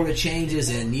 Florida changes,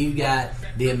 and you got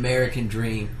the American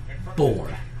Dream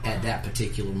born at that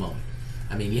particular moment.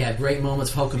 I mean, you have great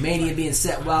moments of Hulkamania being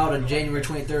set wild on January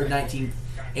 23rd,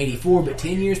 1984, but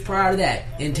 10 years prior to that,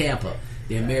 in Tampa,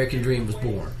 the American Dream was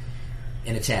born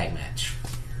in a tag match.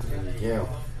 Yeah.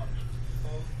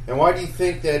 And why do you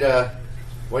think that?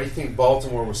 Why do you think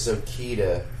Baltimore was so key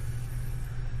to?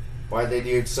 Why did they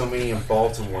do so many in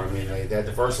Baltimore? I mean, they had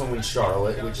the first one in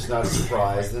Charlotte, which is not a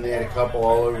surprise. Then they had a couple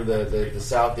all over the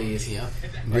Southeast. Yeah.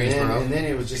 And then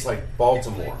it was just like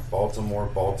Baltimore.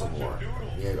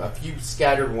 You know, a few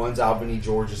scattered ones, Albany,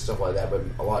 Georgia, stuff like that,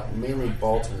 but mainly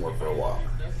Baltimore for a while.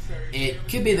 It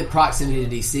could be the proximity to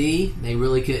D.C. They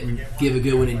really couldn't give a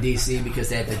good one in D.C. because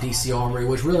they had the D.C. Armory,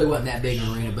 which really wasn't that big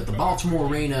an arena. But the Baltimore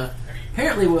arena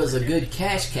apparently was a good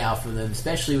cash cow for them,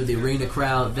 especially with the arena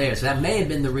crowd there. So that may have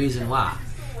been the reason why.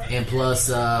 And plus,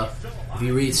 if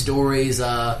you read stories,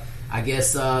 I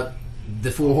guess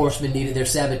the Four Horsemen needed their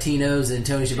Sabatinos, and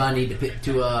Tony Schiavone needed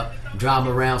to drive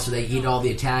them around so they eat all the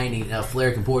Italian, and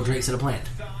Flair can pour drinks in a plant.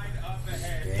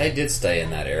 They did stay in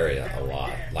that area a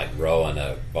lot, like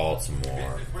Roanoke,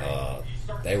 Baltimore.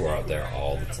 They were up there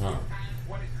all the time.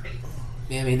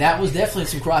 I mean, that was definitely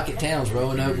some Crockett towns.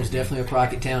 Roanoke was definitely a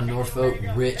Crockett town. Norfolk,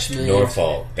 Richmond.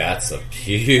 Norfolk, that's a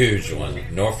huge one.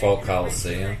 Norfolk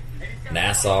Coliseum,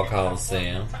 Nassau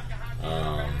Coliseum.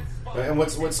 And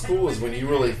what's cool is when you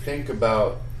really think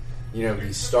about, you know,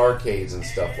 these Starcades and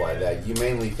stuff like that, you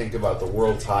mainly think about the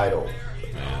world title.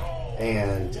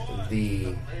 And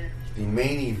the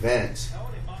main event,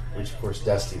 which of course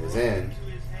Dusty was in,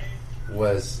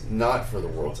 was not for the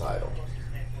world title.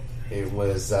 It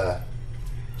was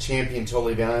champion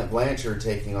Tully Blanchard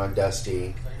taking on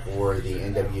Dusty for the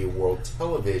NWA World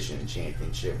Television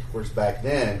Championship. Of course, back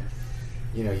then,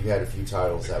 you know, you had a few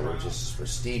titles that were just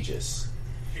prestigious.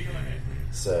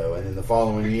 So, and then the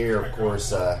following year, of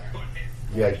course,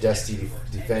 you had Dusty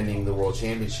defending the World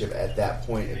Championship at that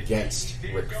point against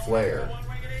Ric Flair.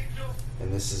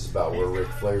 And this is about where Ric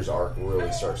Flair's arc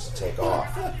really starts to take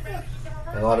off.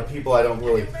 And a lot of people, I don't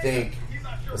really think,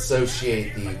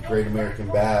 associate the Great American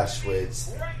Bash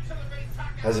with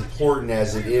as important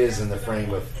as it is in the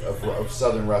frame of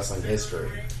Southern wrestling history.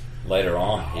 Later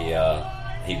on,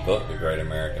 he booked the Great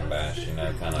American Bash, you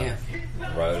know, kind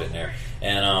of wrote it there.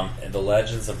 And the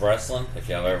Legends of Wrestling, if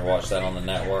y'all ever watched that on the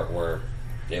network, where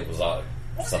it was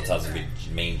sometimes it'd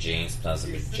be Mean Gene, sometimes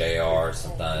it'd be JR,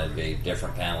 sometimes it'd be a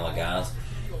different panel of guys.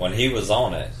 When he was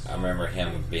on it, I remember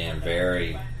him being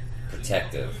very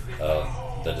protective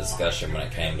of the discussion when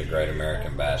it came to Great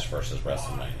American Bash versus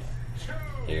WrestleMania.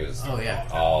 He was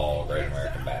all Great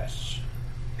American Bash.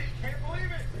 There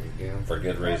you go. For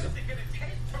good reason.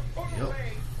 Yep.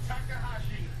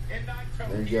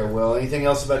 There you go. Well, anything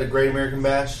else about the Great American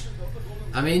Bash?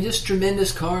 I mean, just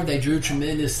tremendous card. They drew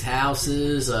tremendous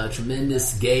houses,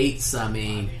 tremendous gates. I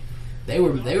mean, they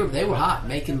were hot,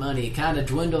 making money. It kind of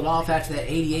dwindled off after that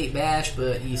 '88 bash,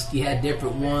 but you had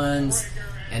different ones.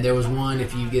 And there was one,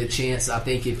 if you get a chance, I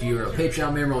think if you're a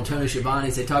Patreon member on Tony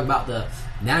Schiavone's, they talk about the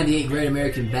 '98 Great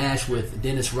American Bash with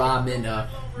Dennis Rodman.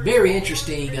 Very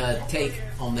interesting take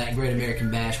on that Great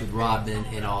American Bash with Rodman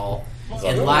and all.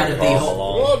 In light of the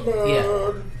whole...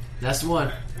 Yeah, that's the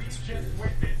one.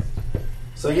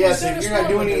 So yeah, so if you're not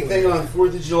doing anything on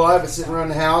 4th of July but sitting around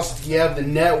the house, if you have the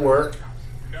network,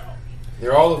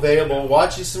 they're all available.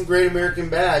 Watch you some Great American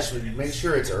Bash, but make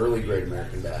sure it's early Great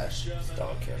American Bash.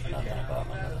 Dog cares nothing about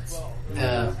my nuts.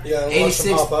 Yeah, I watched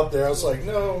them hop up there. I was like,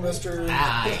 no, mister.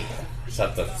 Just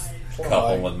have to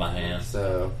couple with my hands.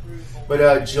 So,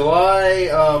 but July,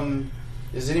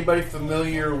 is anybody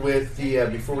familiar with the,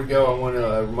 before we go, I want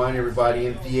to remind everybody,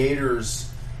 in theaters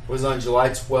was on July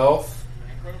 12th.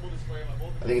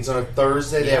 I think it's on a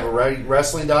Thursday. They have a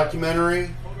wrestling documentary.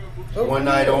 One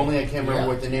night only. I can't remember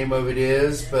what the name of it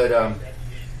is, but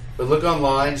But look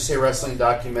online, just say wrestling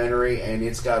documentary, and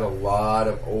it's got a lot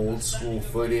of old school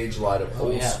footage, a lot of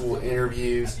old school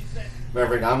interviews.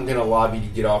 Remember, I'm going to lobby to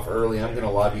get off early. I'm going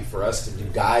to lobby for us to do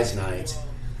guys' night.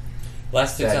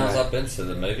 Last 2 times I've been to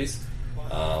the movies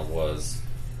was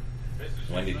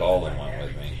Wendy Bowling went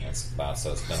with me.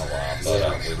 So it's been a while.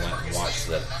 But we went and watched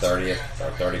the 30th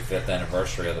or 35th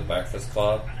anniversary of the Breakfast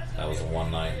Club. That was a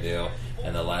one-night deal.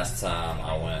 And the last time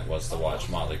I went was to watch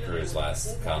Motley Crue's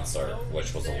last concert,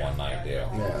 which was a one-night deal.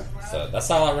 Yeah. So that's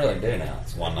all I really do now.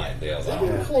 It's one-night deals. They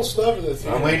do cool stuff in the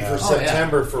theater. I'm waiting for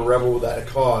September for Rebel Without a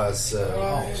Cause.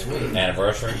 So. Sweet.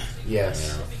 Anniversary?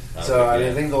 Yes. Yeah, so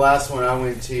I think the last one I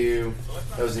went to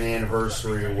that was an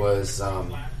anniversary was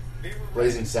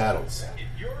Blazing Saddles.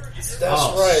 That's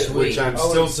right. Sweet. Which I'm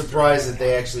still surprised that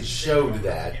they actually showed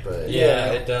that. But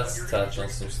yeah, it does touch on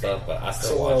some stuff, but I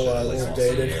still watch it at least once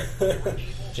a year.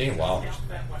 Gene Wilder's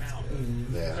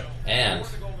yeah. And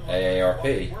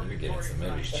AARP, you could get into some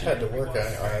movies cheap. I had to work on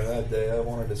that day. I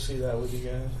wanted to see that with you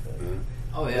guys.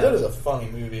 Oh, yeah. That was a funny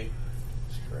movie.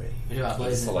 It's great.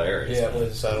 It's hilarious. Yeah,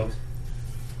 Blazing Saddles.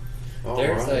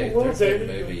 There's a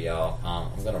movie, y'all.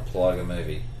 I'm going to plug a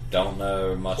movie. Don't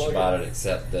know much about it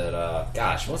except that,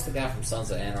 gosh, what's the guy from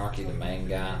Sons of Anarchy, the main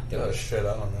guy? Oh, shit,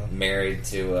 I don't know. Married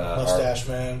to... Mustache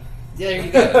Man. Yeah, there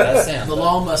you go. That's him. The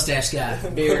long mustache guy.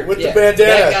 With the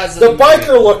bandana. The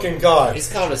biker-looking guy.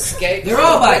 It's called Escape. They're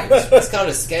all bikers. It's called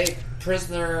Escape of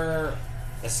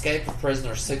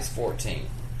Prisoner 614.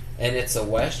 And it's a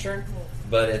Western,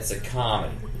 but it's a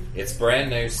comedy. It's brand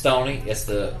new. Stony, it's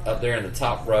up there in the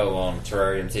top row on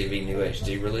Terrarium TV new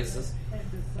HD releases.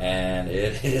 And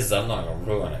it is, I'm not going to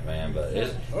ruin it, man, but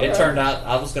it turned out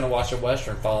I was going to watch a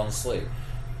Western falling asleep.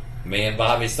 Me and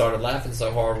Bobby started laughing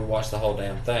so hard we watched the whole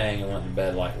damn thing and went to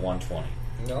bed like 1:20.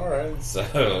 All right. So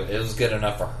it was good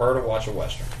enough for her to watch a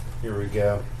Western. Here we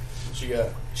go. What you got?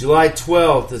 July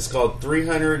 12th. It's called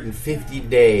 350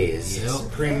 Days. Yep. It's a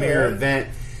premiere event.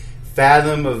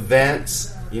 Fathom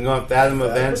Events. You can go on Fathom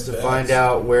Events to find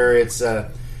out where it's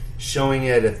showing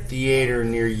at a theater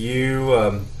near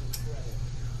you.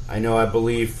 I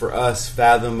believe for us,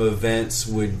 Fathom Events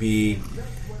would be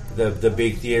the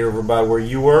big theater over by where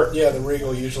you work. Yeah, the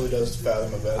Regal usually does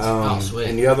Fathom Events. Sweet.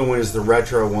 And the other one is the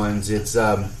retro ones. It's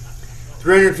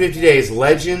 350 Days.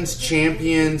 Legends,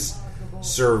 Champions,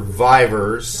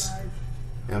 Survivors.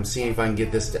 I'm seeing if I can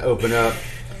get this to open up.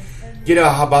 Get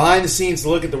a behind-the-scenes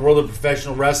look at the world of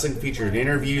professional wrestling, featuring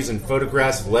interviews and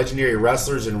photographs of legendary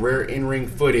wrestlers and rare in-ring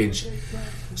footage,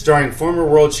 starring former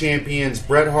world champions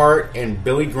Bret Hart and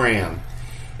Billy Graham.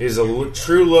 It is a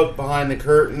true look behind the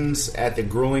curtains at the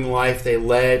grueling life they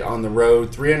led on the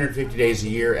road 350 days a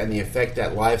year and the effect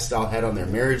that lifestyle had on their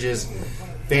marriages,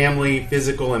 family,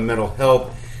 physical, and mental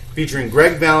health. Featuring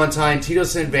Greg Valentine, Tito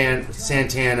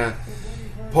Santana,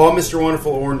 Paul Mr.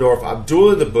 Wonderful Orndorff,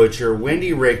 Abdullah the Butcher,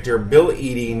 Wendy Richter, Bill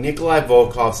Eadie, Nikolai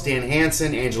Volkov, Stan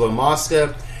Hansen, Angelo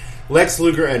Mosca, Lex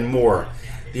Luger, and more.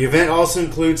 The event also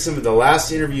includes some of the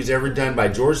last interviews ever done by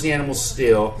George the Animal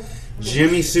Steele,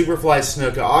 Jimmy Superfly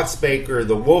Snuka, Ox Baker,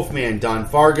 the Wolfman, Don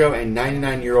Fargo, and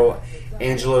 99-year-old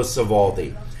Angelo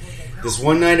Savaldi. This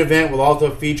one-night event will also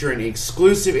feature an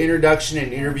exclusive introduction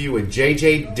and interview with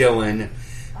J.J. Dillon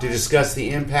to discuss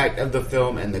the impact of the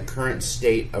film and the current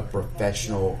state of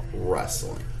professional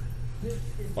wrestling.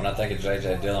 When I think of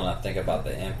J.J. Dillon, I think about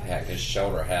the impact his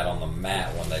shoulder had on the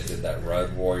mat when they did that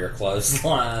Road Warrior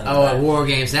clothesline. Oh, at War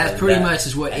Games. That pretty much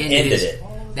is what ended it.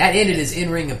 That ended his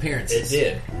in-ring appearances. It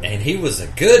did. And he was a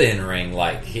good in-ring.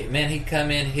 He'd come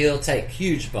in, he'll take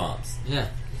huge bumps. Yeah.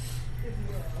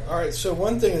 All right, so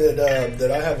one thing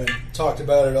that I haven't talked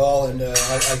about at all, and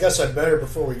I guess I'd better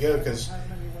before we go, because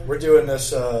we're doing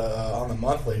this on the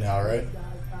monthly now, right?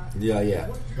 Yeah.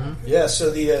 Mm-hmm. Yeah,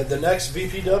 so the next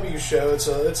VPW show, it's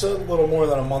a little more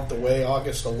than a month away,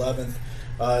 August 11th.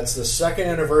 It's the second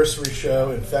anniversary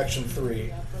show, Infection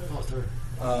 3. Oh, 3.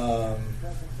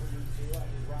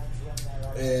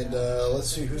 And let's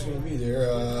see who's going to be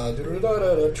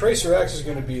there. Tracer X is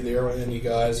going to be there with any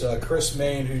guys. Chris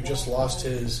Main, who just lost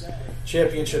his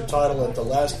championship title at the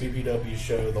last VPW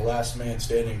show, the Last Man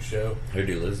Standing show. Who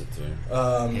do you lose it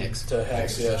to? Hex. To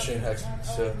Hex, yeah, Shane Hex.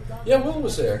 So, yeah, Will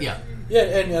was there. Yeah. Yeah,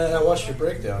 and I watched your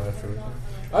breakdown after.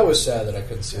 I was sad that I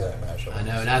couldn't see that match. I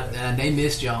know, and they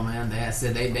missed y'all, man. They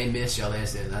said they missed y'all. I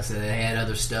said they had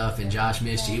other stuff, and Josh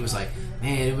missed you. He was like,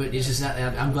 man, it's just not.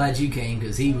 I'm glad you came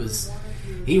because he was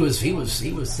he was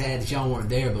sad that y'all weren't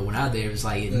there, but when I was there, it was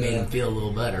like it made him feel a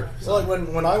little better. So like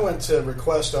when I went to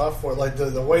request off for it, like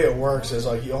the way it works is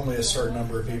like only a certain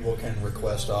number of people can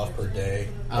request off per day,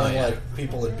 and like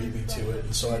people had beat me to it,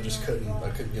 and so I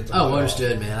couldn't get the. Oh,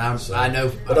 understood, man. I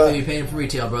know. But I feel you paying for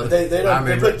retail, brother.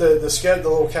 They put the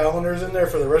little calendars in there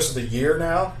for the rest of the year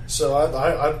now, so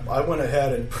I went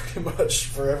ahead and pretty much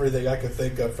for everything I could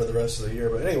think of for the rest of the year.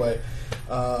 But anyway,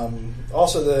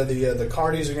 also the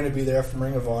Carnies are going to be there from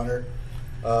Ring of Honor.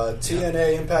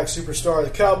 TNA Impact Superstar, the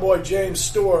Cowboy James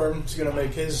Storm is going to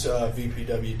make his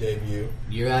VPW debut.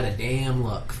 You're out of damn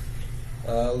luck.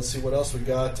 Let's see what else we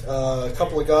got. A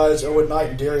couple of guys, Owen Knight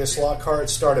and Darius Lockhart,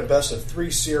 start a best of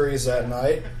 3 series that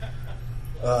night.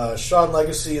 Sean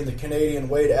Legacy and the Canadian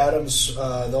Wade Adams,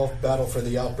 they'll battle for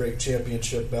the Outbreak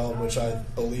Championship belt, which I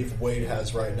believe Wade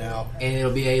has right now. And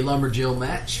it'll be a Lumberjill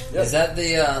match. Yep. Is that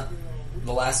the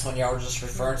last one y'all were just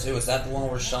referring to? Was that the one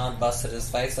where Sean busted his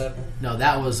face open? No,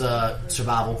 that was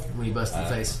Survival when he busted the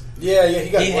face. Yeah,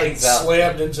 he got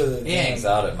slammed into the... He hangs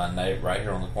out at my neighbor right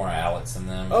here on the corner, Alex and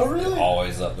them. Oh, really?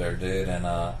 Always up there, dude. And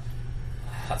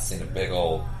I've seen a big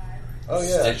old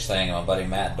stitch thing of my buddy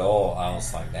Matt Dole. I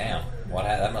was like, damn.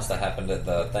 That must have happened at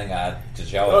the thing I did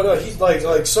y'all. Oh no, he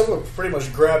like someone pretty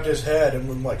much grabbed his head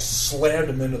and like slammed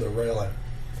him into the railing.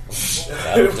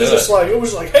 It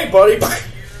was like, hey buddy.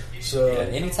 So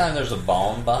anytime there's a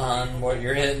bone behind what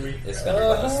you're hitting, it's gonna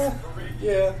bust.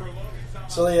 Yeah.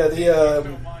 So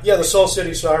the Soul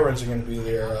City Sirens are going to be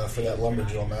there for that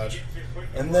Lumberjill match,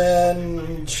 and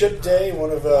then Chip Day,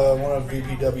 one of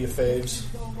VPW faves,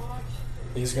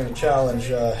 he's going to challenge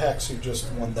Hex, who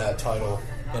just won that title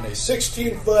in a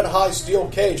 16-foot high steel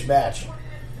cage match.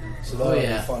 So that'll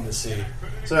be fun to see.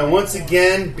 So once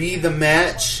again, Be the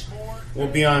Match will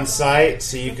be on site,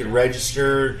 so you can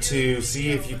register to see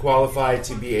if you qualify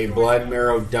to be a blood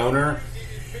marrow donor.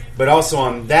 But also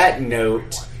on that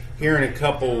note, here in a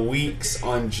couple weeks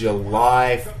on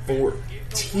July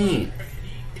 14th,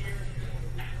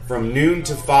 from noon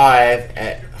to 5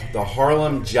 at the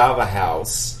Harlem Java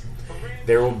House,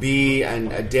 there will be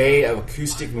a day of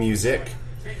acoustic music.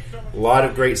 A lot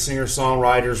of great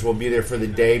singer-songwriters will be there for the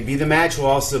day. Be the Match will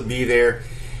also be there,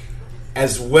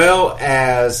 as well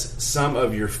as some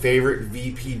of your favorite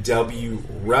VPW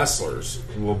wrestlers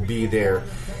will be there.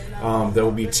 There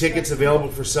will be tickets available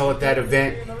for sale at that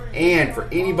event. And for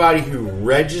anybody who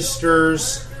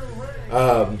registers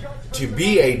to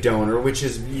be a donor, which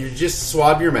is you just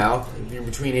swab your mouth, you're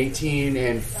between 18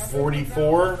 and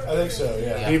 44. I think so,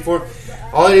 yeah. 84.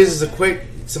 All it is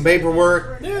some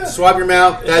paperwork, swab your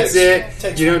mouth, that's it.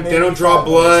 They don't draw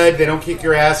blood, they don't kick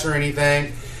your ass or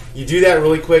anything. You do that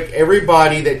really quick.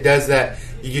 Everybody that does that,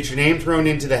 you get your name thrown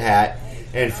into the hat,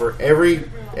 and for every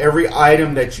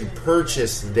item that you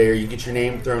purchase there, you get your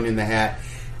name thrown in the hat.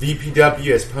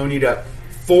 VPW has ponied up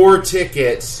 4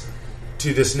 tickets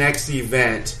to this next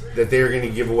event that they're going to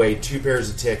give away 2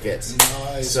 pairs of tickets.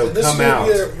 Nice. So come out.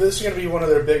 This is going to be one of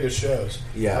their biggest shows.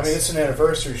 Yes. I mean, it's an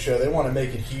anniversary show. They want to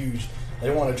make it huge. They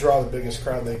want to draw the biggest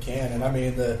crowd they can. And I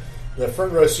mean, the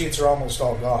front row seats are almost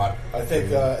all gone. I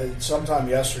think sometime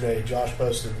yesterday, Josh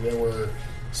posted there were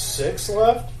 6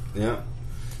 left. Yeah.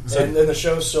 And then the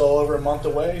show's still over a month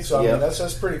away, so I mean,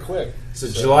 that's pretty quick. So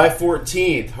July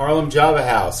 14th, Harlem Java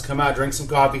House. Come out, drink some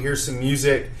coffee, hear some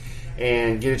music,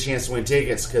 and get a chance to win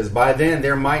tickets, because by then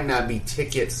there might not be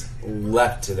tickets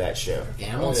left to that show.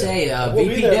 Yeah, I'm going to tell you,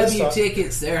 VPW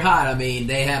tickets, they're hot. I mean,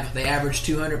 they average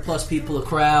 200 plus people a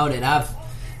crowd, and I've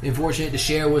been fortunate to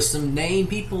share with some named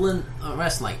people in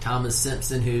wrestling, like Thomas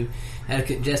Simpson, who had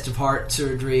congestive heart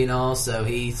surgery and all, so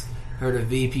he's heard of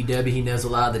VPW. He knows a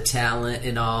lot of the talent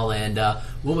and all. And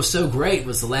what was so great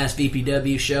was the last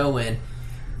VPW show. And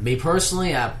me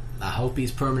personally, I hope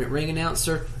he's permanent ring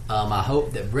announcer. I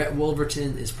hope that Brett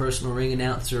Wolverton is personal ring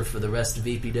announcer for the rest of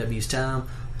VPW's time.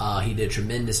 He did a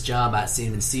tremendous job. I'd seen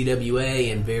him in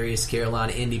CWA and various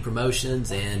Carolina indie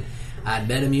promotions, and I'd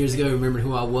met him years ago, remembered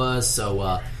who I was.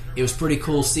 So it was pretty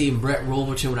cool seeing Brett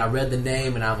Wolverton when I read the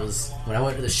name. And when I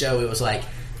went to the show, it was like,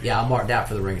 yeah, I'm marked out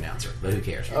for the ring announcer, but who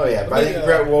cares? Oh, yeah, but I think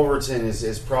Brett Wolverton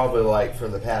is probably, like, for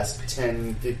the past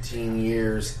 10, 15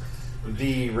 years,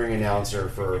 the ring announcer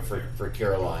for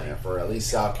Carolina, for at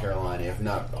least South Carolina, if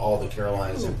not all the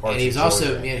Carolinas and parts and he's of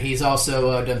Georgia. he's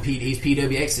also done he's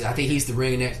PWX. I think he's the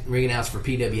ring announcer for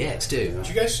PWX, too. Did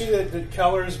you guys see that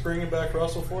Keller is bringing back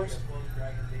WrestleForce?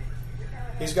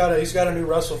 He's got a new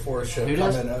WrestleForce show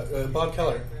coming. Bob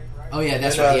Keller. Oh yeah,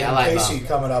 that's right. Yeah, I like Casey Bob.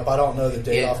 Coming up. I don't know the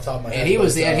date off the top of my head. And he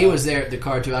was there at the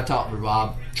card too. I talked with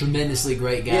Bob. Tremendously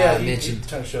great guy. Yeah,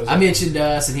 I mentioned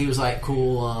us, and he was like,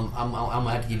 "Cool. I'm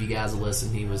gonna have to give you guys a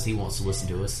listen." He wants to listen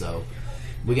to us. So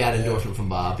we got endorsement from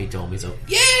Bob. He told me so.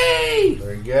 Yay!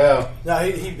 There you go. No,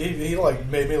 he like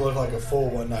made me look like a fool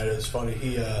one night. It was funny.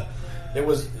 It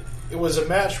was a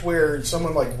match where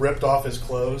someone like ripped off his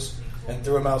clothes and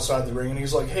threw him outside the ring, and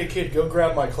he's like, "Hey kid, go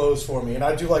grab my clothes for me." And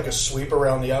I do like a sweep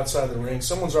around the outside of the ring.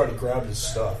 Someone's already grabbed his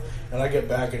stuff, and I get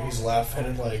back and he's laughing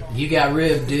and like, "You got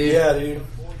ribbed, dude." Yeah, dude.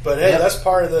 But hey, that's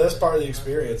part of the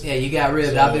experience. Yeah, you got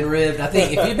ribbed. I've been ribbed. I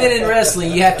think if you've been in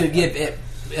wrestling, you have to get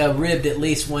ribbed at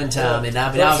least one time. And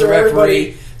I was a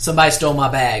referee. Somebody stole my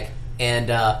bag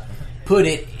and put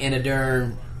it in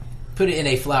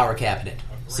a flower cabinet.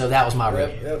 So that was my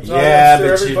rib. Yep. So I'm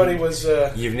sure everybody was.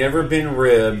 You've never been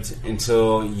ribbed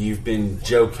until you've been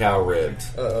Joe Cow ribbed.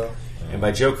 And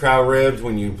by Joe Cow ribbed,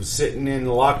 when you were sitting in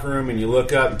the locker room and you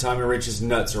look up and Tommy Rich's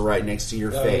nuts are right next to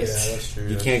your face. Yeah, that's true.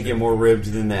 You can't get more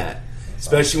ribbed than that.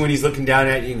 Especially when he's looking down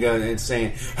at you and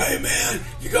saying, "Hey man,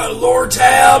 you got a lower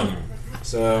tab?"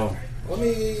 So let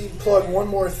me plug one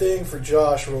more thing for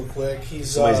Josh real quick.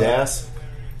 He's somebody's ass.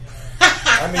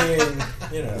 I mean,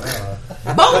 you know,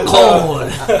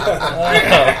 Buckhorn.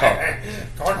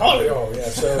 Carnholio. Yeah.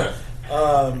 So,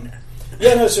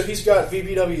 so he's got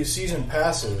VPW season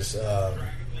passes.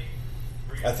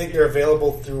 I think they're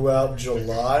available throughout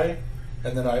July,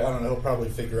 and then I don't know. He'll probably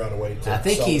figure out a way to sell them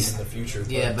in the future.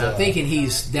 Yeah, but I'm thinking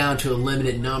he's down to a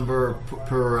limited number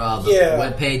per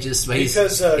web pages. So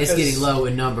it's getting low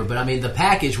in number. But I mean, the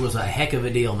package was a heck of a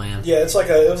deal, man. Yeah, it was like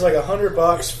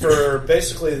 $100 for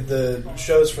basically the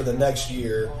shows for the next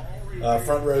year.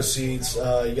 Front row seats.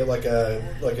 You get like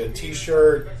a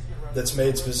T-shirt that's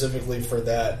made specifically for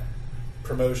that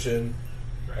promotion.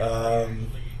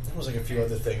 There was like a few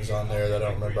other things on there that I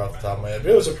don't remember off the top of my head,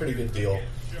 but it was a pretty good deal.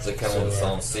 Does it come with its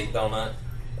own seat donut?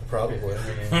 Probably. I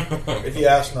mean, if you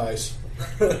ask nice.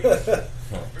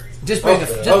 Just bring a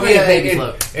baby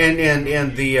float.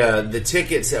 And the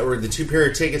tickets that were the 2 pair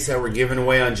of tickets that were given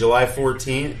away on July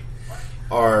 14th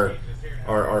are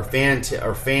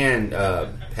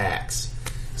fan packs.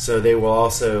 So they will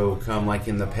also come like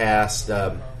in the past.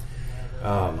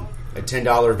 A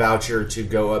 $10 voucher to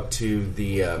go up to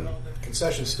the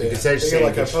concession stand. They get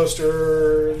like a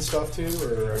poster and stuff too,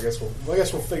 or I guess we'll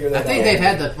figure that out. I think they've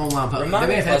had the online poster. Remind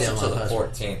me closer to the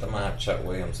 14th. I'm gonna have Chuck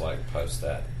Williams post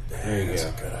that. There you That's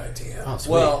go. a good idea. Oh,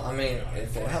 well, I mean,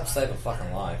 if it helps save a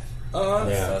fucking life,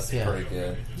 that's pretty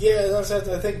good. Yeah, I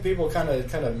think people kind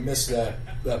of miss that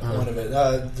point of it.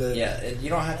 You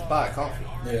don't have to buy a coffee.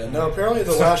 Yeah, no. Apparently,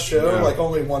 the last show,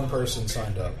 only one person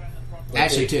signed up.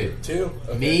 Actually, two.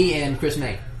 Okay. Me and Chris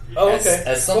May. Oh, okay.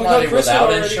 As somebody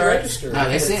without insurance? No,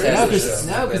 they said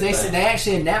because they said they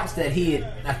actually announced that he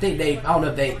had. I think they. I don't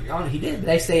know if he did,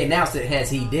 but they announced it as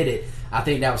he did it. I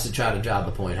think that was to try to drive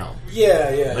the point home.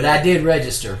 Yeah. But I did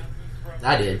register.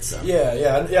 I did. So.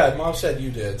 Yeah. Mom said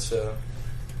you did. So.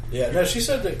 Yeah. No, she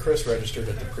said that Chris registered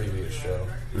at the previous show.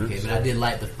 Okay, but I did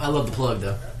I love the plug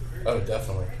though. Oh,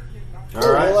 definitely. All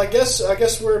right. Well, I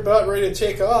guess we're about ready to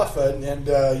take off, and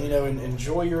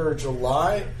enjoy your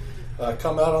July.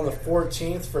 Come out on the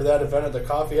 14th for that event at the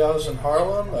Coffee House in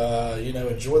Harlem.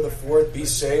 Enjoy the 4th. Be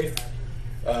safe.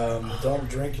 Don't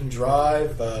drink and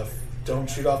drive. Don't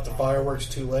shoot off the fireworks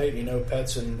too late.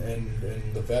 Pets and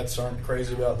the vets aren't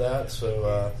crazy about that.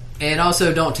 So. And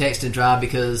also, don't text and drive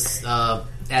because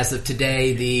as of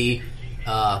today, the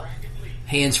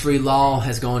hands-free law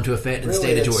has gone into effect in the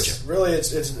state of Georgia.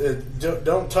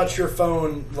 Don't touch your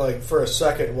phone for a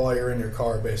second while you're in your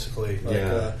car. Basically,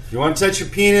 if you want to touch your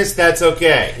penis, that's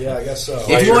okay. Yeah, I guess so.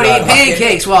 If you want to eat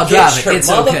pancakes while driving, it's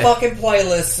okay. Get your motherfucking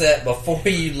playlist set before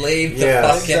you leave the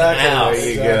fucking house. There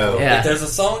you go. Yeah. If there's a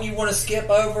song you want to skip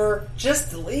over, just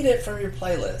delete it from your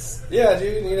playlist. Yeah,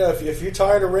 dude. If you're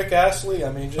tired of Rick Astley,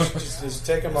 I mean, just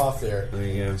take him off there. There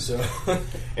you go. So,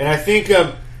 and I think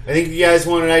if you guys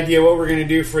want an idea what we're going to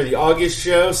do for the August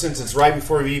show, since it's right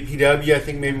before VPW, I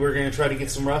think maybe we're going to try to get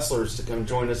some wrestlers to come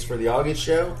join us for the August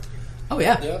show. Oh,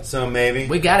 yeah. So maybe.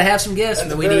 We got to have some guests.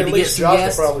 At we need to get some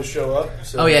guests. Josh will probably show up.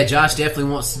 So. Oh, yeah. Josh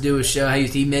definitely wants to do a show. I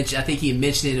think he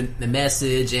mentioned it in the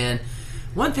message. And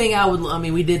one thing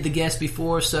we did the guest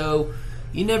before, so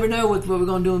you never know what we're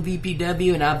going to do in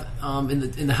VPW. And I've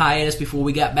in the hiatus before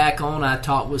we got back on, I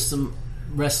talked with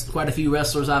quite a few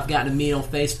wrestlers I've gotten to meet on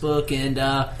Facebook, and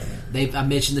I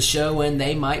mentioned the show, and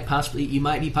you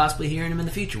might be possibly hearing them in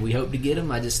the future. We hope to get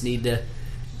them. I just need to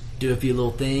do a few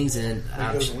little things and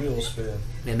make those wheels spin.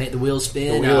 And make the wheels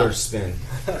spin. The wheelers spin.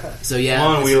 So yeah,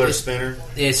 come on, wheeler spinner.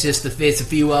 It's just it's a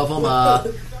few of them.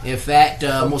 In fact,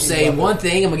 we'll say one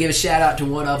thing. I'm gonna give a shout out to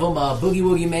one of them, Boogie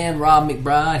Woogie Man Rob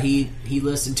McBride. He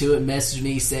listened to it, and messaged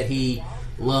me, said he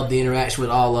loved the interaction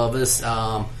with all of us.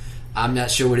 I'm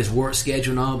not sure what his work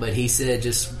schedule on, but he said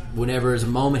just whenever there's a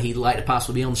moment, he'd like to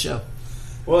possibly be on the show.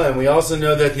 Well, and we also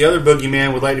know that the other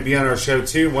boogeyman would like to be on our show,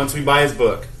 too, once we buy his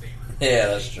book. Yeah,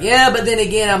 that's true. Yeah, but then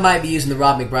again, I might be using the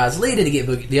Rob McBride's lead-in to get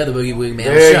the other Boogie Woogie Man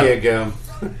on the There show. you go.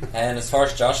 And as far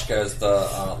as Josh goes,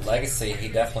 the Legacy, he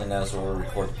definitely knows where we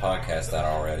record the podcast at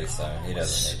already, so he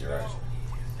doesn't need direction.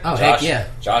 Oh, heck yeah.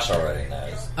 Josh already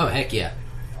knows. Oh, heck yeah.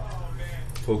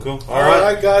 Cool. All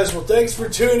right, guys. Well, thanks for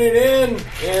tuning in.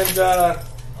 And,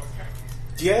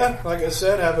 yeah, like I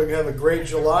said, have a great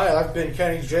July. I've been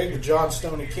Kenny Jake with John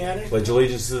Stoney Cannon. Pledge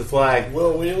allegiance to the flag.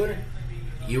 Will Wheeler.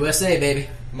 USA, baby.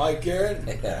 Mike Garrett.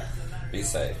 Yeah. Be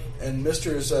safe. And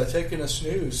Mr. is taking a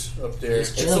snooze up there.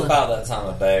 It's about that time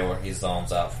of day where he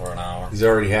zones out for an hour. He's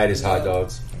already had his hot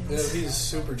dogs. Yeah, he's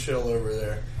super chill over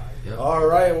there. Yep. All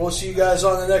right, we'll see you guys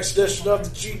on the next edition of the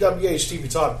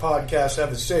GWHtvTALK podcast.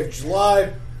 Have a safe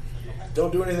July.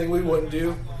 Don't do anything we wouldn't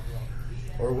do.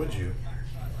 Or would you?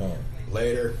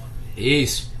 Later.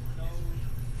 Peace.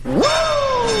 Woo!